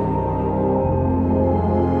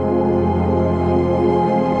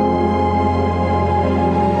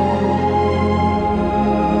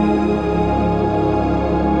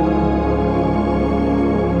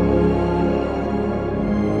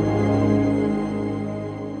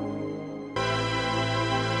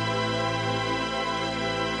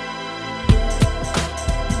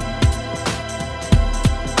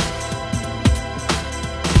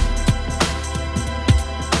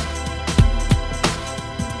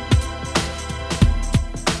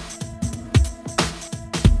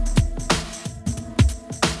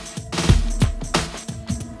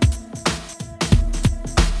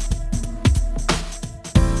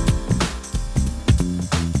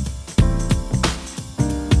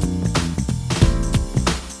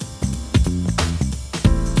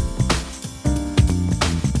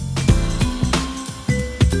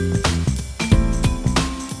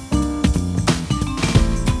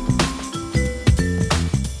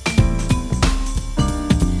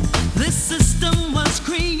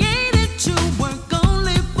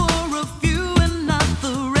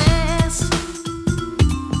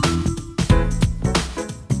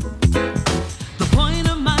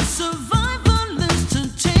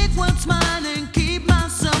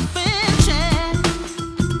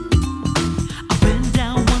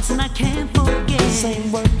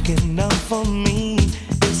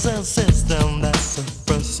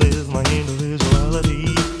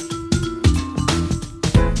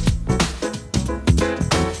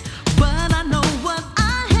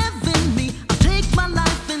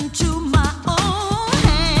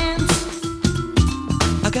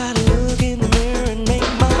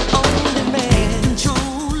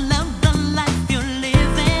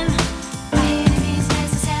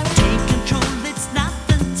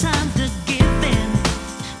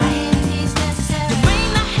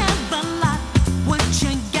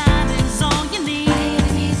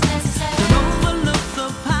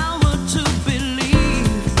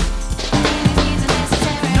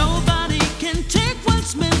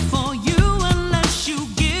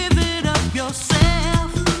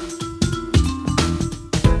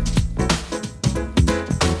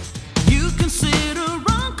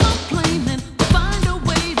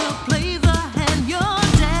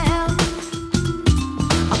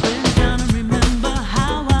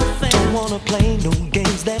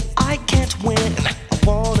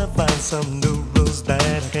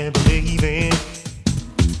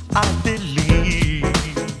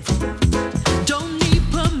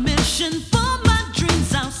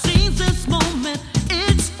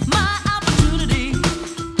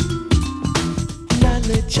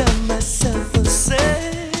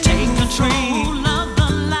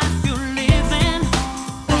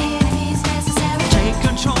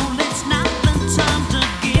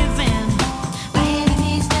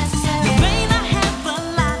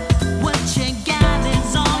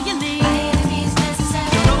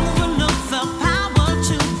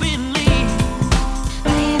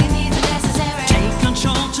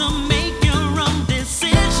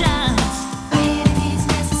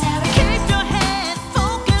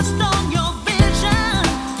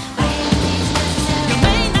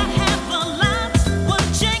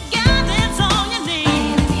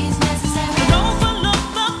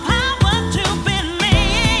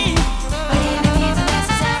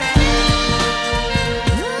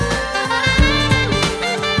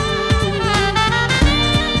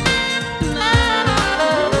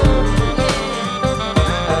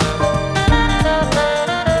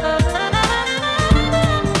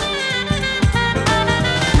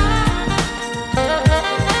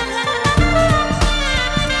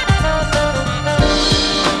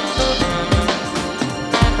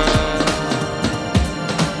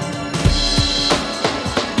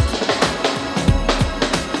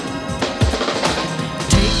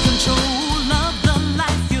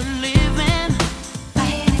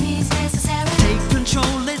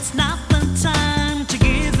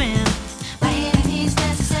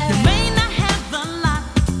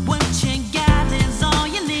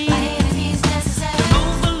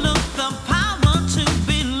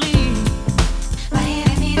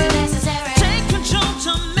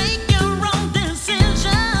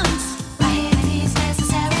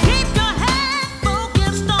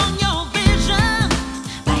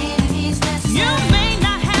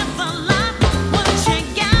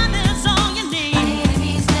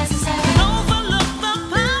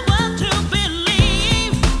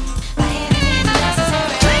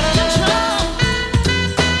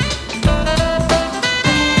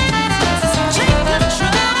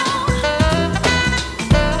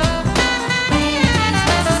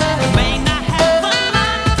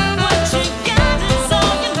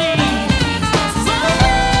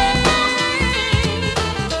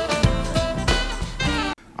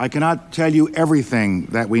 I cannot tell you everything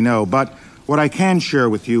that we know, but what I can share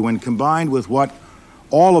with you, when combined with what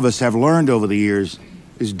all of us have learned over the years,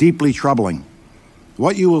 is deeply troubling.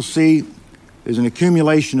 What you will see is an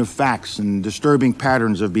accumulation of facts and disturbing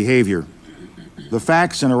patterns of behavior. The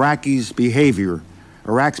facts in Iraq's behavior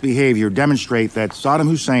demonstrate that Saddam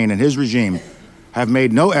Hussein and his regime have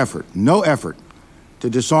made no effort to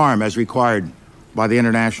disarm as required by the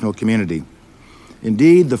international community.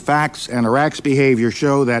 Indeed, the facts and Iraq's behavior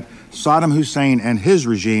show that Saddam Hussein and his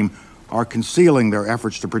regime are concealing their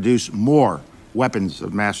efforts to produce more weapons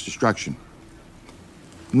of mass destruction.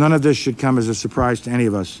 None of this should come as a surprise to any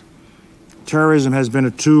of us. Terrorism has been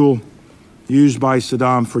a tool used by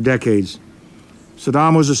Saddam for decades.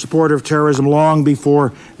 Saddam was a supporter of terrorism long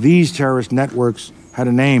before these terrorist networks had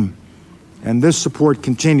a name. And this support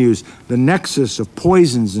continues. The nexus of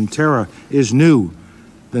poisons and terror is new.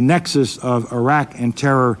 The nexus of Iraq and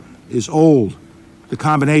terror is old. The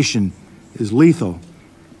combination is lethal.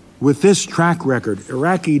 With this track record,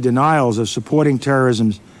 Iraqi denials of supporting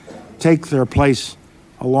terrorism take their place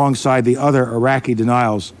alongside the other Iraqi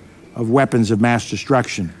denials of weapons of mass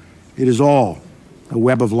destruction. It is all a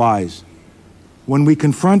web of lies. When we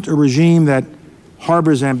confront a regime that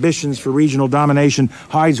harbors ambitions for regional domination,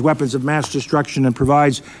 hides weapons of mass destruction, and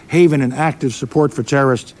provides haven and active support for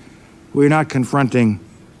terrorists, we are not confronting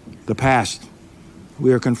the past.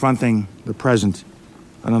 We are confronting the present.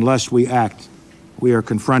 And unless we act, we are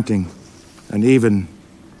confronting an even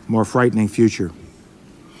more frightening future.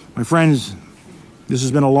 My friends, this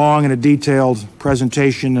has been a long and a detailed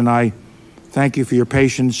presentation, and I thank you for your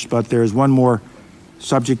patience, but there is one more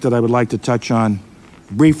subject that I would like to touch on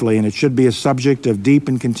briefly, and it should be a subject of deep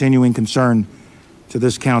and continuing concern to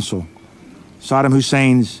this Council: Saddam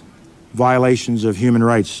Hussein's violations of human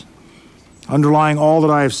rights. Underlying all that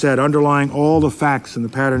I have said, underlying all the facts and the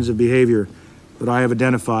patterns of behavior that I have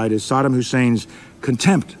identified, is Saddam Hussein's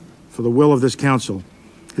contempt for the will of this Council,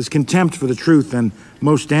 his contempt for the truth, and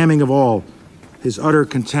most damning of all, his utter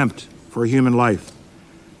contempt for human life.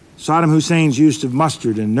 Saddam Hussein's use of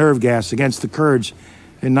mustard and nerve gas against the Kurds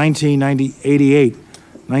in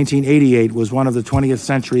 1988 was one of the 20th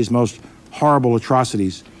century's most horrible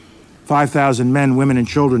atrocities. 5,000 men, women, and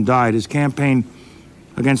children died. His campaign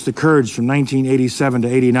against the Kurds from 1987 to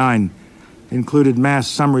 89 included mass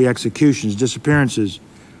summary executions, disappearances,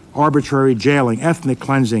 arbitrary jailing, ethnic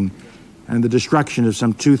cleansing, and the destruction of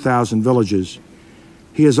some 2,000 villages.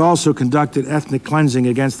 He has also conducted ethnic cleansing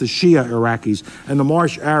against the Shia Iraqis and the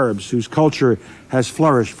Marsh Arabs, whose culture has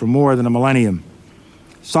flourished for more than a millennium.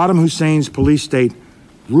 Saddam Hussein's police state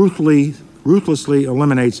ruthlessly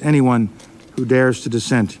eliminates anyone who dares to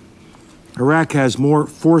dissent. Iraq has more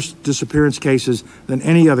forced disappearance cases than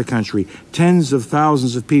any other country. Tens of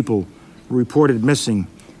thousands of people were reported missing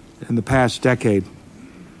in the past decade.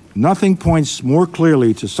 Nothing points more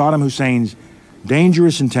clearly to Saddam Hussein's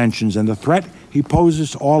dangerous intentions and the threat he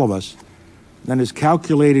poses to all of us than his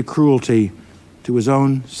calculated cruelty to his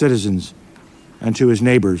own citizens and to his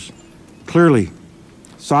neighbors. Clearly,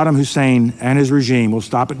 Saddam Hussein and his regime will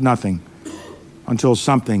stop at nothing until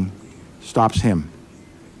something stops him.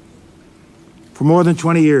 For more than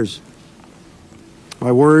 20 years,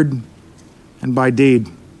 by word and by deed,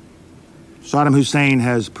 Saddam Hussein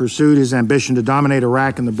has pursued his ambition to dominate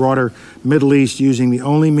Iraq and the broader Middle East using the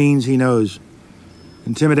only means he knows: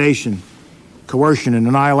 intimidation, coercion, and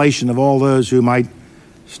annihilation of all those who might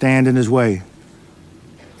stand in his way.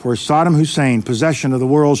 For Saddam Hussein, possession of the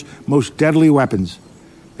world's most deadly weapons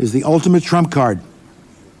is the ultimate trump card,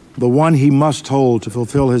 the one he must hold to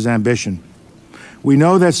fulfill his ambition. We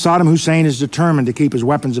know that Saddam Hussein is determined to keep his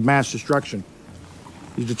weapons of mass destruction.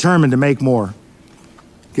 He's determined to make more.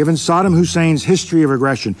 Given Saddam Hussein's history of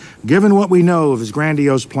aggression, given what we know of his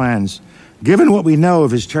grandiose plans, given what we know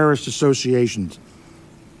of his terrorist associations,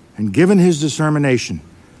 and given his determination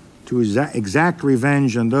to exact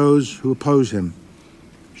revenge on those who oppose him,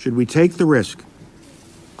 should we take the risk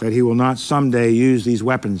that he will not someday use these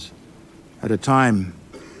weapons at a time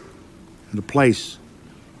and a place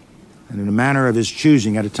and in a manner of his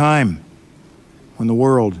choosing, at a time when the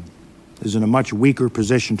world is in a much weaker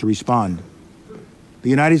position to respond? The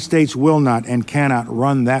United States will not and cannot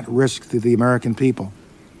run that risk to the American people.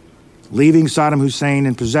 Leaving Saddam Hussein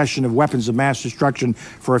in possession of weapons of mass destruction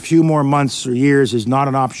for a few more months or years is not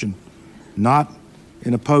an option, not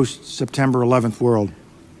in a post-September 11th world.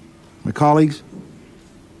 My colleagues,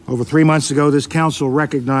 over 3 months ago, this Council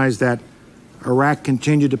recognized that Iraq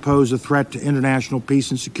continued to pose a threat to international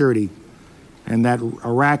peace and security, and that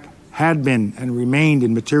Iraq had been and remained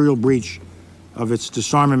in material breach of its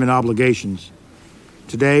disarmament obligations.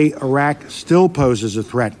 Today, Iraq still poses a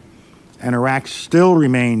threat and Iraq still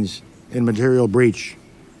remains in material breach.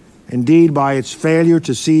 Indeed, by its failure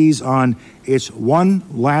to seize on its one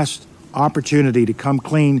last opportunity to come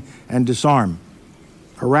clean and disarm,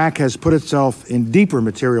 Iraq has put itself in deeper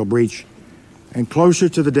material breach and closer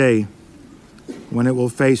to the day when it will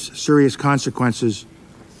face serious consequences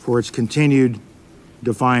for its continued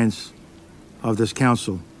defiance of this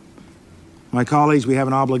council. My colleagues, we have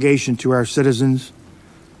an obligation to our citizens.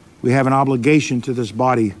 We have an obligation to this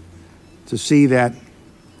body to see that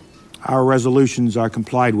our resolutions are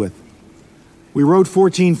complied with. We wrote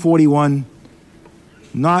 1441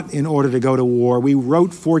 not in order to go to war. We wrote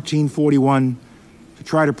 1441 to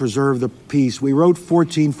try to preserve the peace. We wrote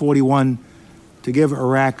 1441 to give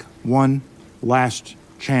Iraq one last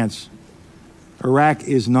chance. Iraq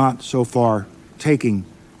is not so far taking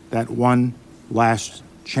that one last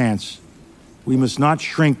chance. We must not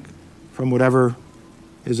shrink from whatever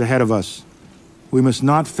is ahead of us. We must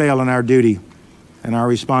not fail in our duty and our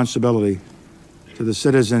responsibility to the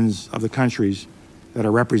citizens of the countries that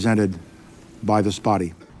are represented by this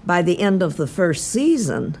body. By the end of the first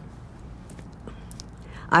season,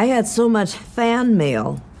 I had so much fan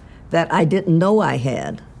mail that I didn't know I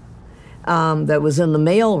had, that was in the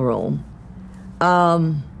mail room,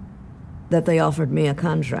 that they offered me a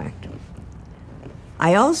contract.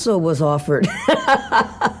 I also was offered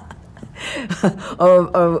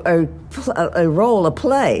a role, a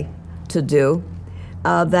play to do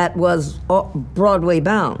that was Broadway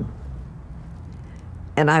bound.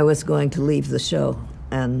 And I was going to leave the show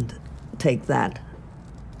and take that.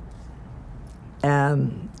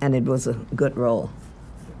 And it was a good role.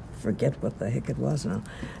 Forget what the heck it was now.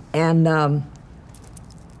 And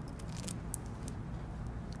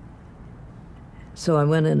so I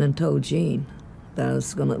went in and told Gene that I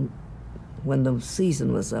was going to, when the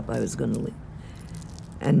season was up, I was going to leave.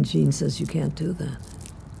 And Gene says, "You can't do that."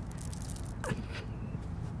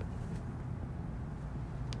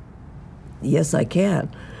 Yes, I can.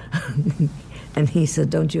 And he said,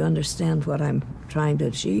 "Don't you understand what I'm trying to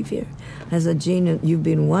achieve here?" I said, "Gene, you've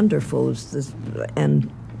been wonderful,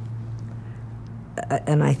 and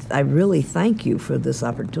I really thank you for this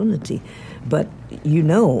opportunity. But you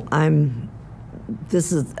know,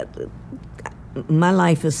 my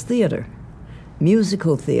life is theater,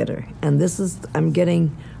 musical theater, and I'm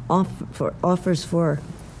getting offers for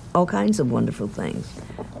all kinds of wonderful things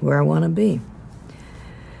where I want to be."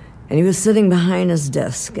 And he was sitting behind his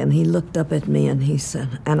desk, and he looked up at me, and he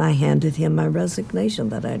said, and I handed him my resignation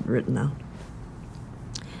that I'd written out.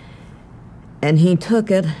 And he took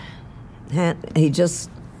it, I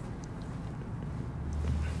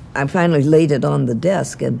finally laid it on the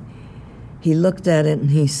desk, and he looked at it,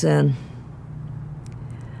 and he said,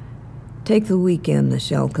 "Take the weekend,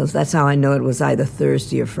 Michelle," because that's how I know it was either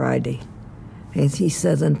Thursday or Friday. And he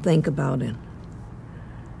said, "And think about it.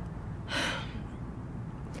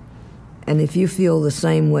 And if you feel the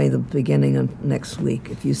same way the beginning of next week,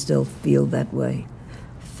 if you still feel that way,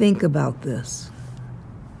 think about this.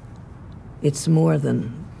 It's more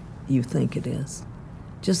than you think it is.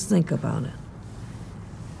 Just think about it.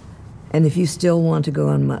 And if you still want to go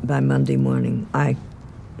on by Monday morning,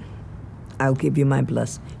 I'll give you my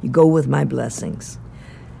blessing. You go with my blessings."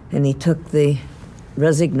 And he took the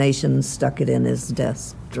resignation and stuck it in his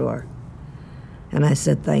desk drawer. And I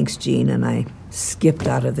said, "Thanks, Gene," and I skipped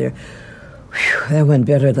out of there. Whew, that went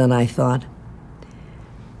better than I thought.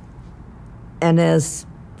 And as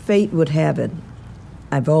fate would have it,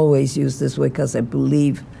 I've always used this way because I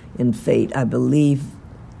believe in fate. I believe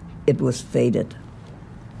it was fated.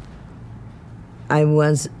 I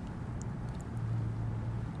was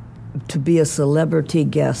to be a celebrity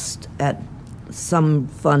guest at some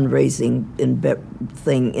fundraising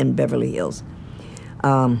thing in Beverly Hills.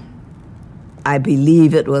 I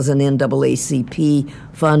believe it was an NAACP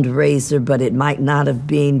fundraiser, but it might not have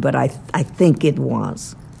been, but I think it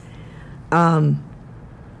was. And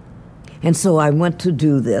so I went to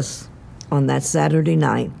do this on that Saturday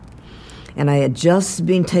night, and I had just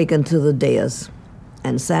been taken to the dais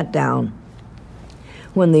and sat down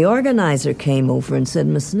when the organizer came over and said,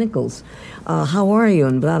 "Miss Nichols, how are you?"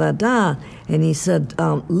 and blah, blah, blah. And he said,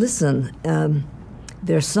 "Listen,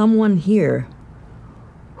 there's someone here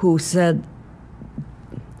who said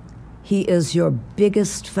he is your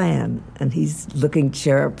biggest fan," and he's looking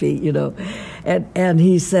chirpy, you know, and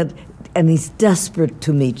he said, and he's desperate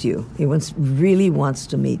to meet you. He really wants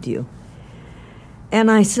to meet you.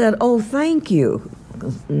 And I said, "Oh, thank you."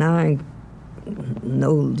 Now I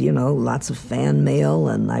know, you know, lots of fan mail,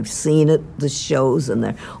 and I've seen it, the shows,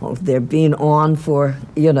 and they're being on for,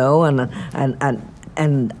 you know, and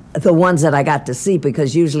and the ones that I got to see,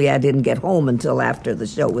 because usually I didn't get home until after the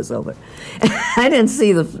show was over. I didn't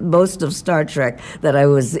see most of Star Trek that I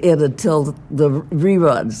was in until the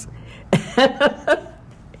reruns.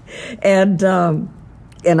 And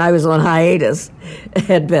I was on hiatus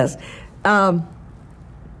at best.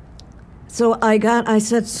 So I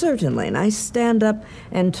said, certainly, and I stand up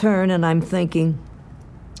and turn, and I'm thinking,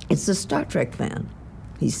 it's a Star Trek fan.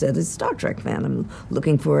 He said, it's a Star Trek fan. I'm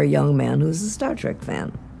looking for a young man who's a Star Trek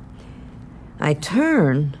fan. I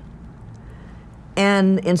turn,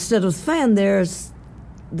 and instead of fan, there's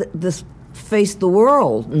this face the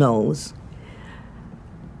world knows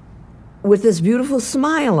with this beautiful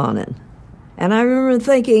smile on it. And I remember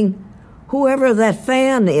thinking, whoever that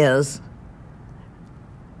fan is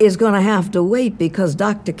going to have to wait, because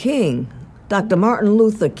Dr. Martin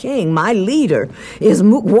Luther King, my leader, is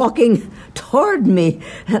walking toward me,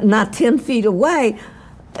 not 10 feet away,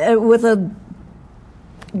 with a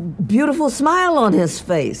beautiful smile on his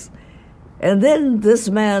face. And then this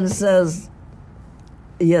man says,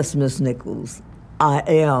 yes, Miss Nichols, I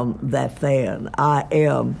am that fan. I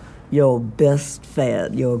am your best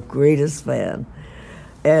fan, your greatest fan.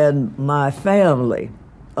 And my family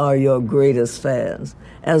are your greatest fans.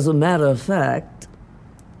 As a matter of fact,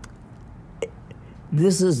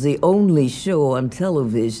 this is the only show on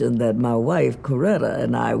television that my wife, Coretta,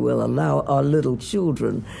 and I will allow our little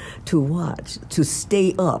children to watch, to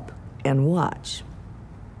stay up and watch,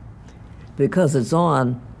 because it's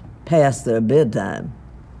on past their bedtime.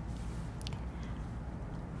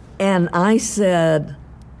 And I said,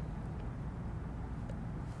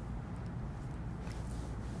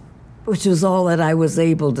 which was all that I was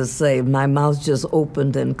able to say. My mouth just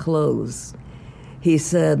opened and closed. He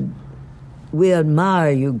said, we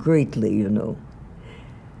admire you greatly, you know.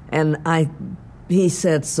 And he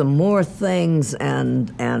said some more things, and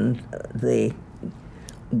the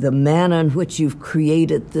manner in which you've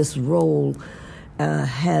created this role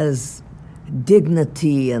has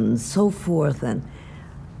dignity and so forth.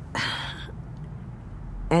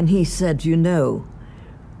 And he said, you know,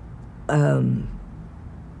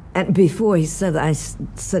 and before he said, I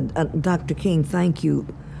said, Dr. King, thank you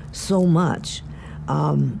so much.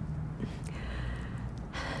 And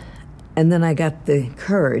then I got the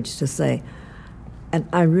courage to say, and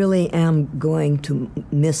I really am going to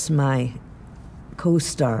miss my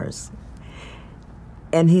co-stars.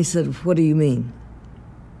 And he said, what do you mean?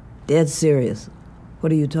 Dead serious.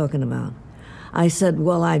 What are you talking about? I said,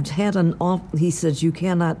 well, I've had an off. He said, you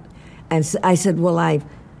cannot. And I said, well,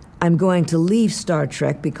 I'm going to leave Star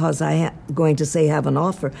Trek because I'm going to say have an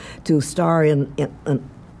offer to star in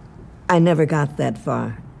I never got that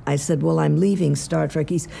far. I said, well, I'm leaving Star Trek.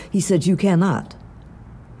 He said, you cannot.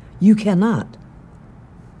 You cannot.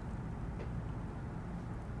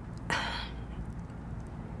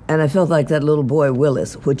 And I felt like that little boy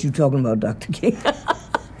Willis. What you talking about, Dr. King?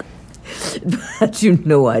 But you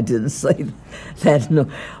know I didn't say that, no.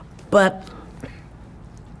 But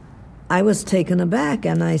I was taken aback,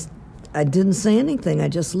 and I didn't say anything. I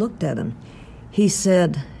just looked at him. He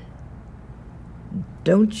said,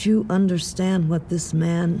 don't you understand what this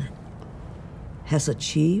man has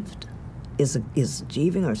achieved, is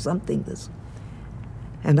achieving or something?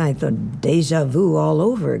 And I thought, deja vu all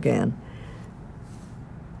over again.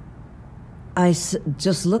 I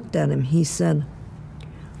just looked at him. He said,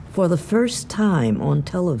 for the first time on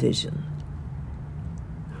television,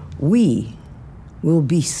 we will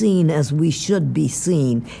be seen as we should be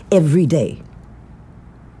seen every day,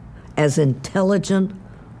 as intelligent,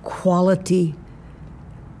 quality,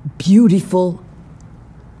 beautiful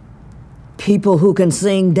people who can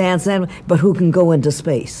sing, dance, but who can go into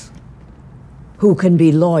space, who can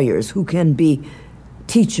be lawyers, who can be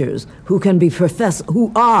teachers, who can be professors,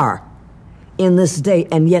 who are in this day,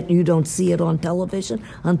 and yet you don't see it on television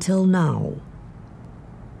until now.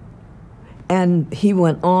 And he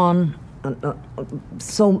went on,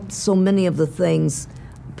 so many of the things,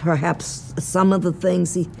 perhaps some of the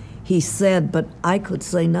things he said, but I could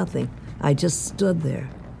say nothing. I just stood there,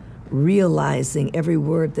 realizing every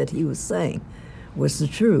word that he was saying was the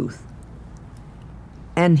truth.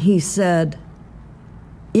 And he said,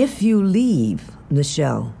 if you leave,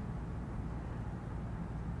 Nichelle,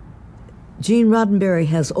 Gene Roddenberry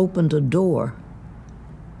has opened a door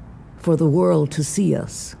for the world to see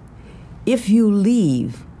us. If you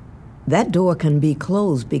leave, that door can be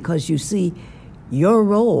closed, because you see, your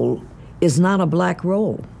role is not a black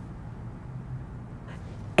role.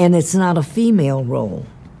 And it's not a female role.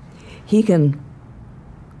 He can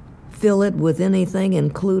fill it with anything,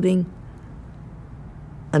 including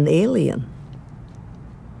an alien.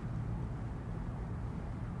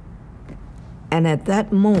 And at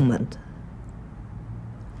that moment,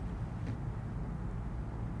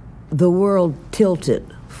 the world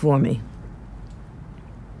tilted for me.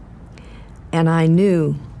 And I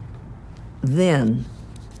knew then,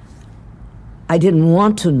 I didn't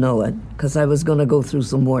want to know it because I was going to go through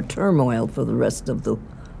some more turmoil for the rest of the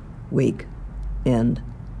week.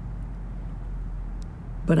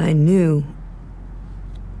 But I knew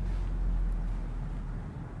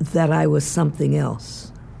that I was something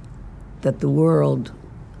else, that the world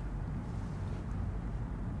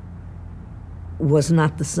was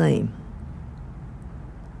not the same.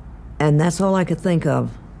 And that's all I could think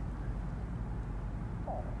of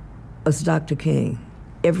was Dr. King.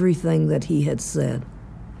 Everything that he had said.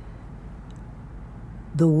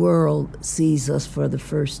 The world sees us for the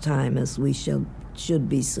first time as we should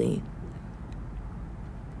be seen.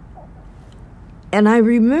 And I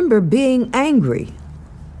remember being angry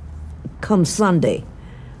come Sunday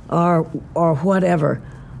or whatever.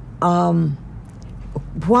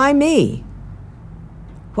 Why me?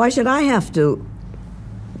 Why should I have to?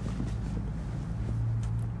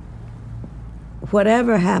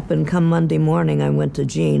 Whatever happened come Monday morning, I went to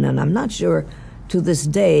Gene, and I'm not sure to this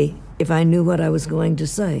day if I knew what I was going to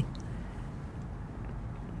say.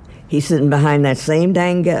 He's sitting behind that same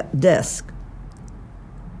dang desk.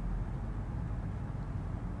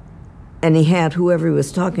 And he had, whoever he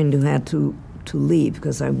was talking to had to leave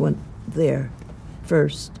because I went there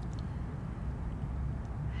first.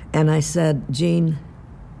 And I said, Gene,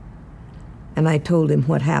 and I told him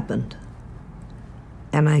what happened.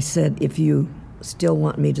 And I said, if you still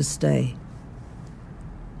want me to stay,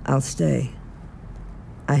 I'll stay.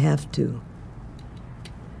 I have to.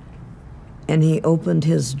 And he opened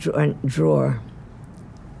his drawer,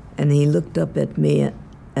 and he looked up at me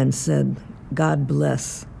and said, God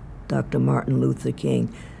bless Dr. Martin Luther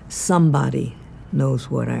King. Somebody knows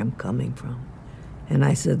where I'm coming from. And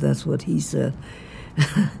I said, that's what he said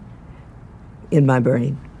in my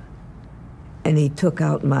brain. And he took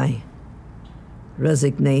out my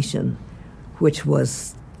resignation, which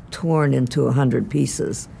was torn into 100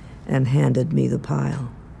 pieces, and handed me the pile.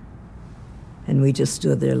 And we just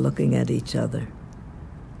stood there looking at each other.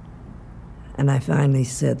 And I finally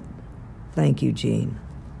said, thank you, Gene.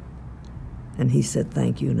 And he said,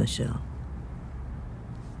 thank you, Nichelle.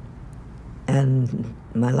 And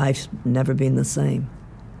my life's never been the same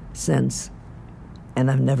since.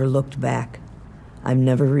 And I've never looked back. I've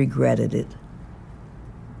never regretted it.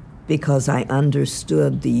 Because I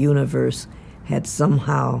understood the universe had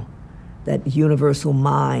somehow, that universal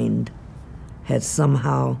mind had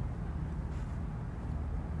somehow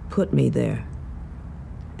put me there.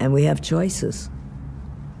 And we have choices.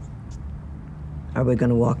 Are we going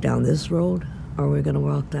to walk down this road, or are we going to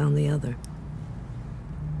walk down the other?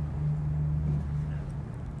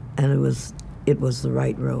 And it was the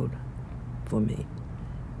right road for me.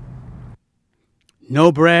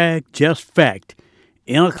 No brag, just fact.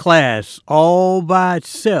 In a class all by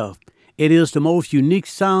itself, it is the most unique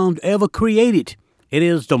sound ever created. It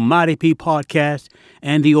is the Mighty P Podcast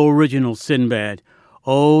and the original Sinbad.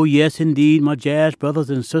 Oh, yes, indeed, my jazz brothers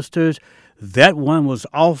and sisters. That one was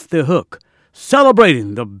off the hook.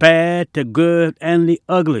 Celebrating the bad, the good, and the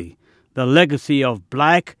ugly. The legacy of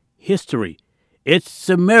black history. It's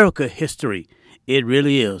America history. It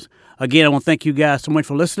really is. Again, I want to thank you guys so much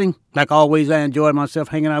for listening. Like always, I enjoyed myself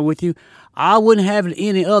hanging out with you. I wouldn't have it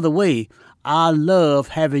any other way. I love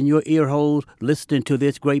having your ear holes listening to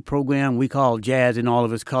this great program we call Jazz in All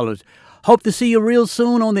of Its Colors. Hope to see you real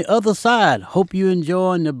soon on the other side. Hope you're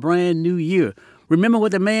enjoying the brand new year. Remember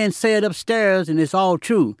what the man said upstairs, and it's all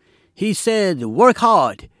true. He said, work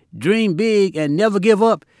hard, dream big, and never give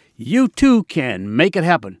up. You too can make it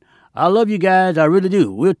happen. I love you guys. I really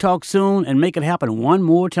do. We'll talk soon and make it happen one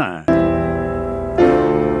more time.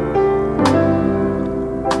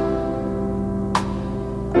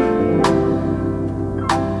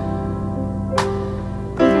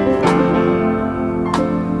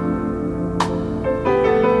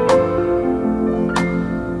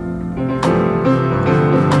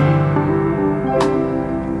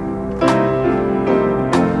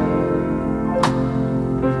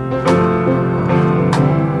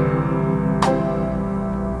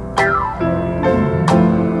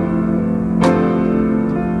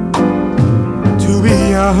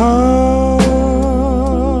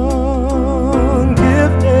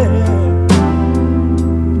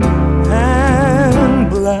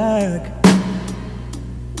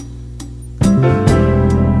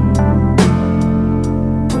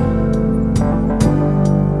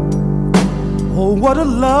 What a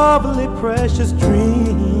lovely, precious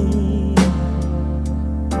dream.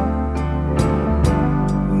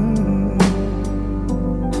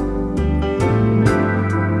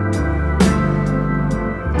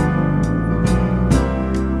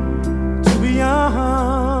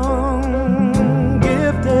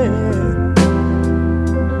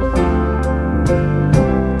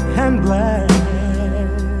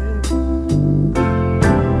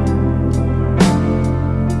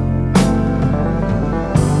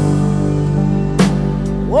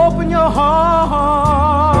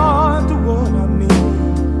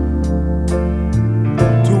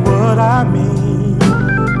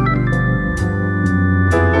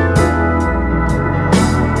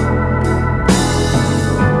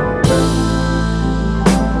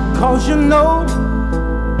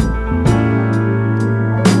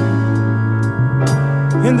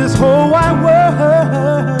 in this whole wide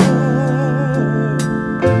world.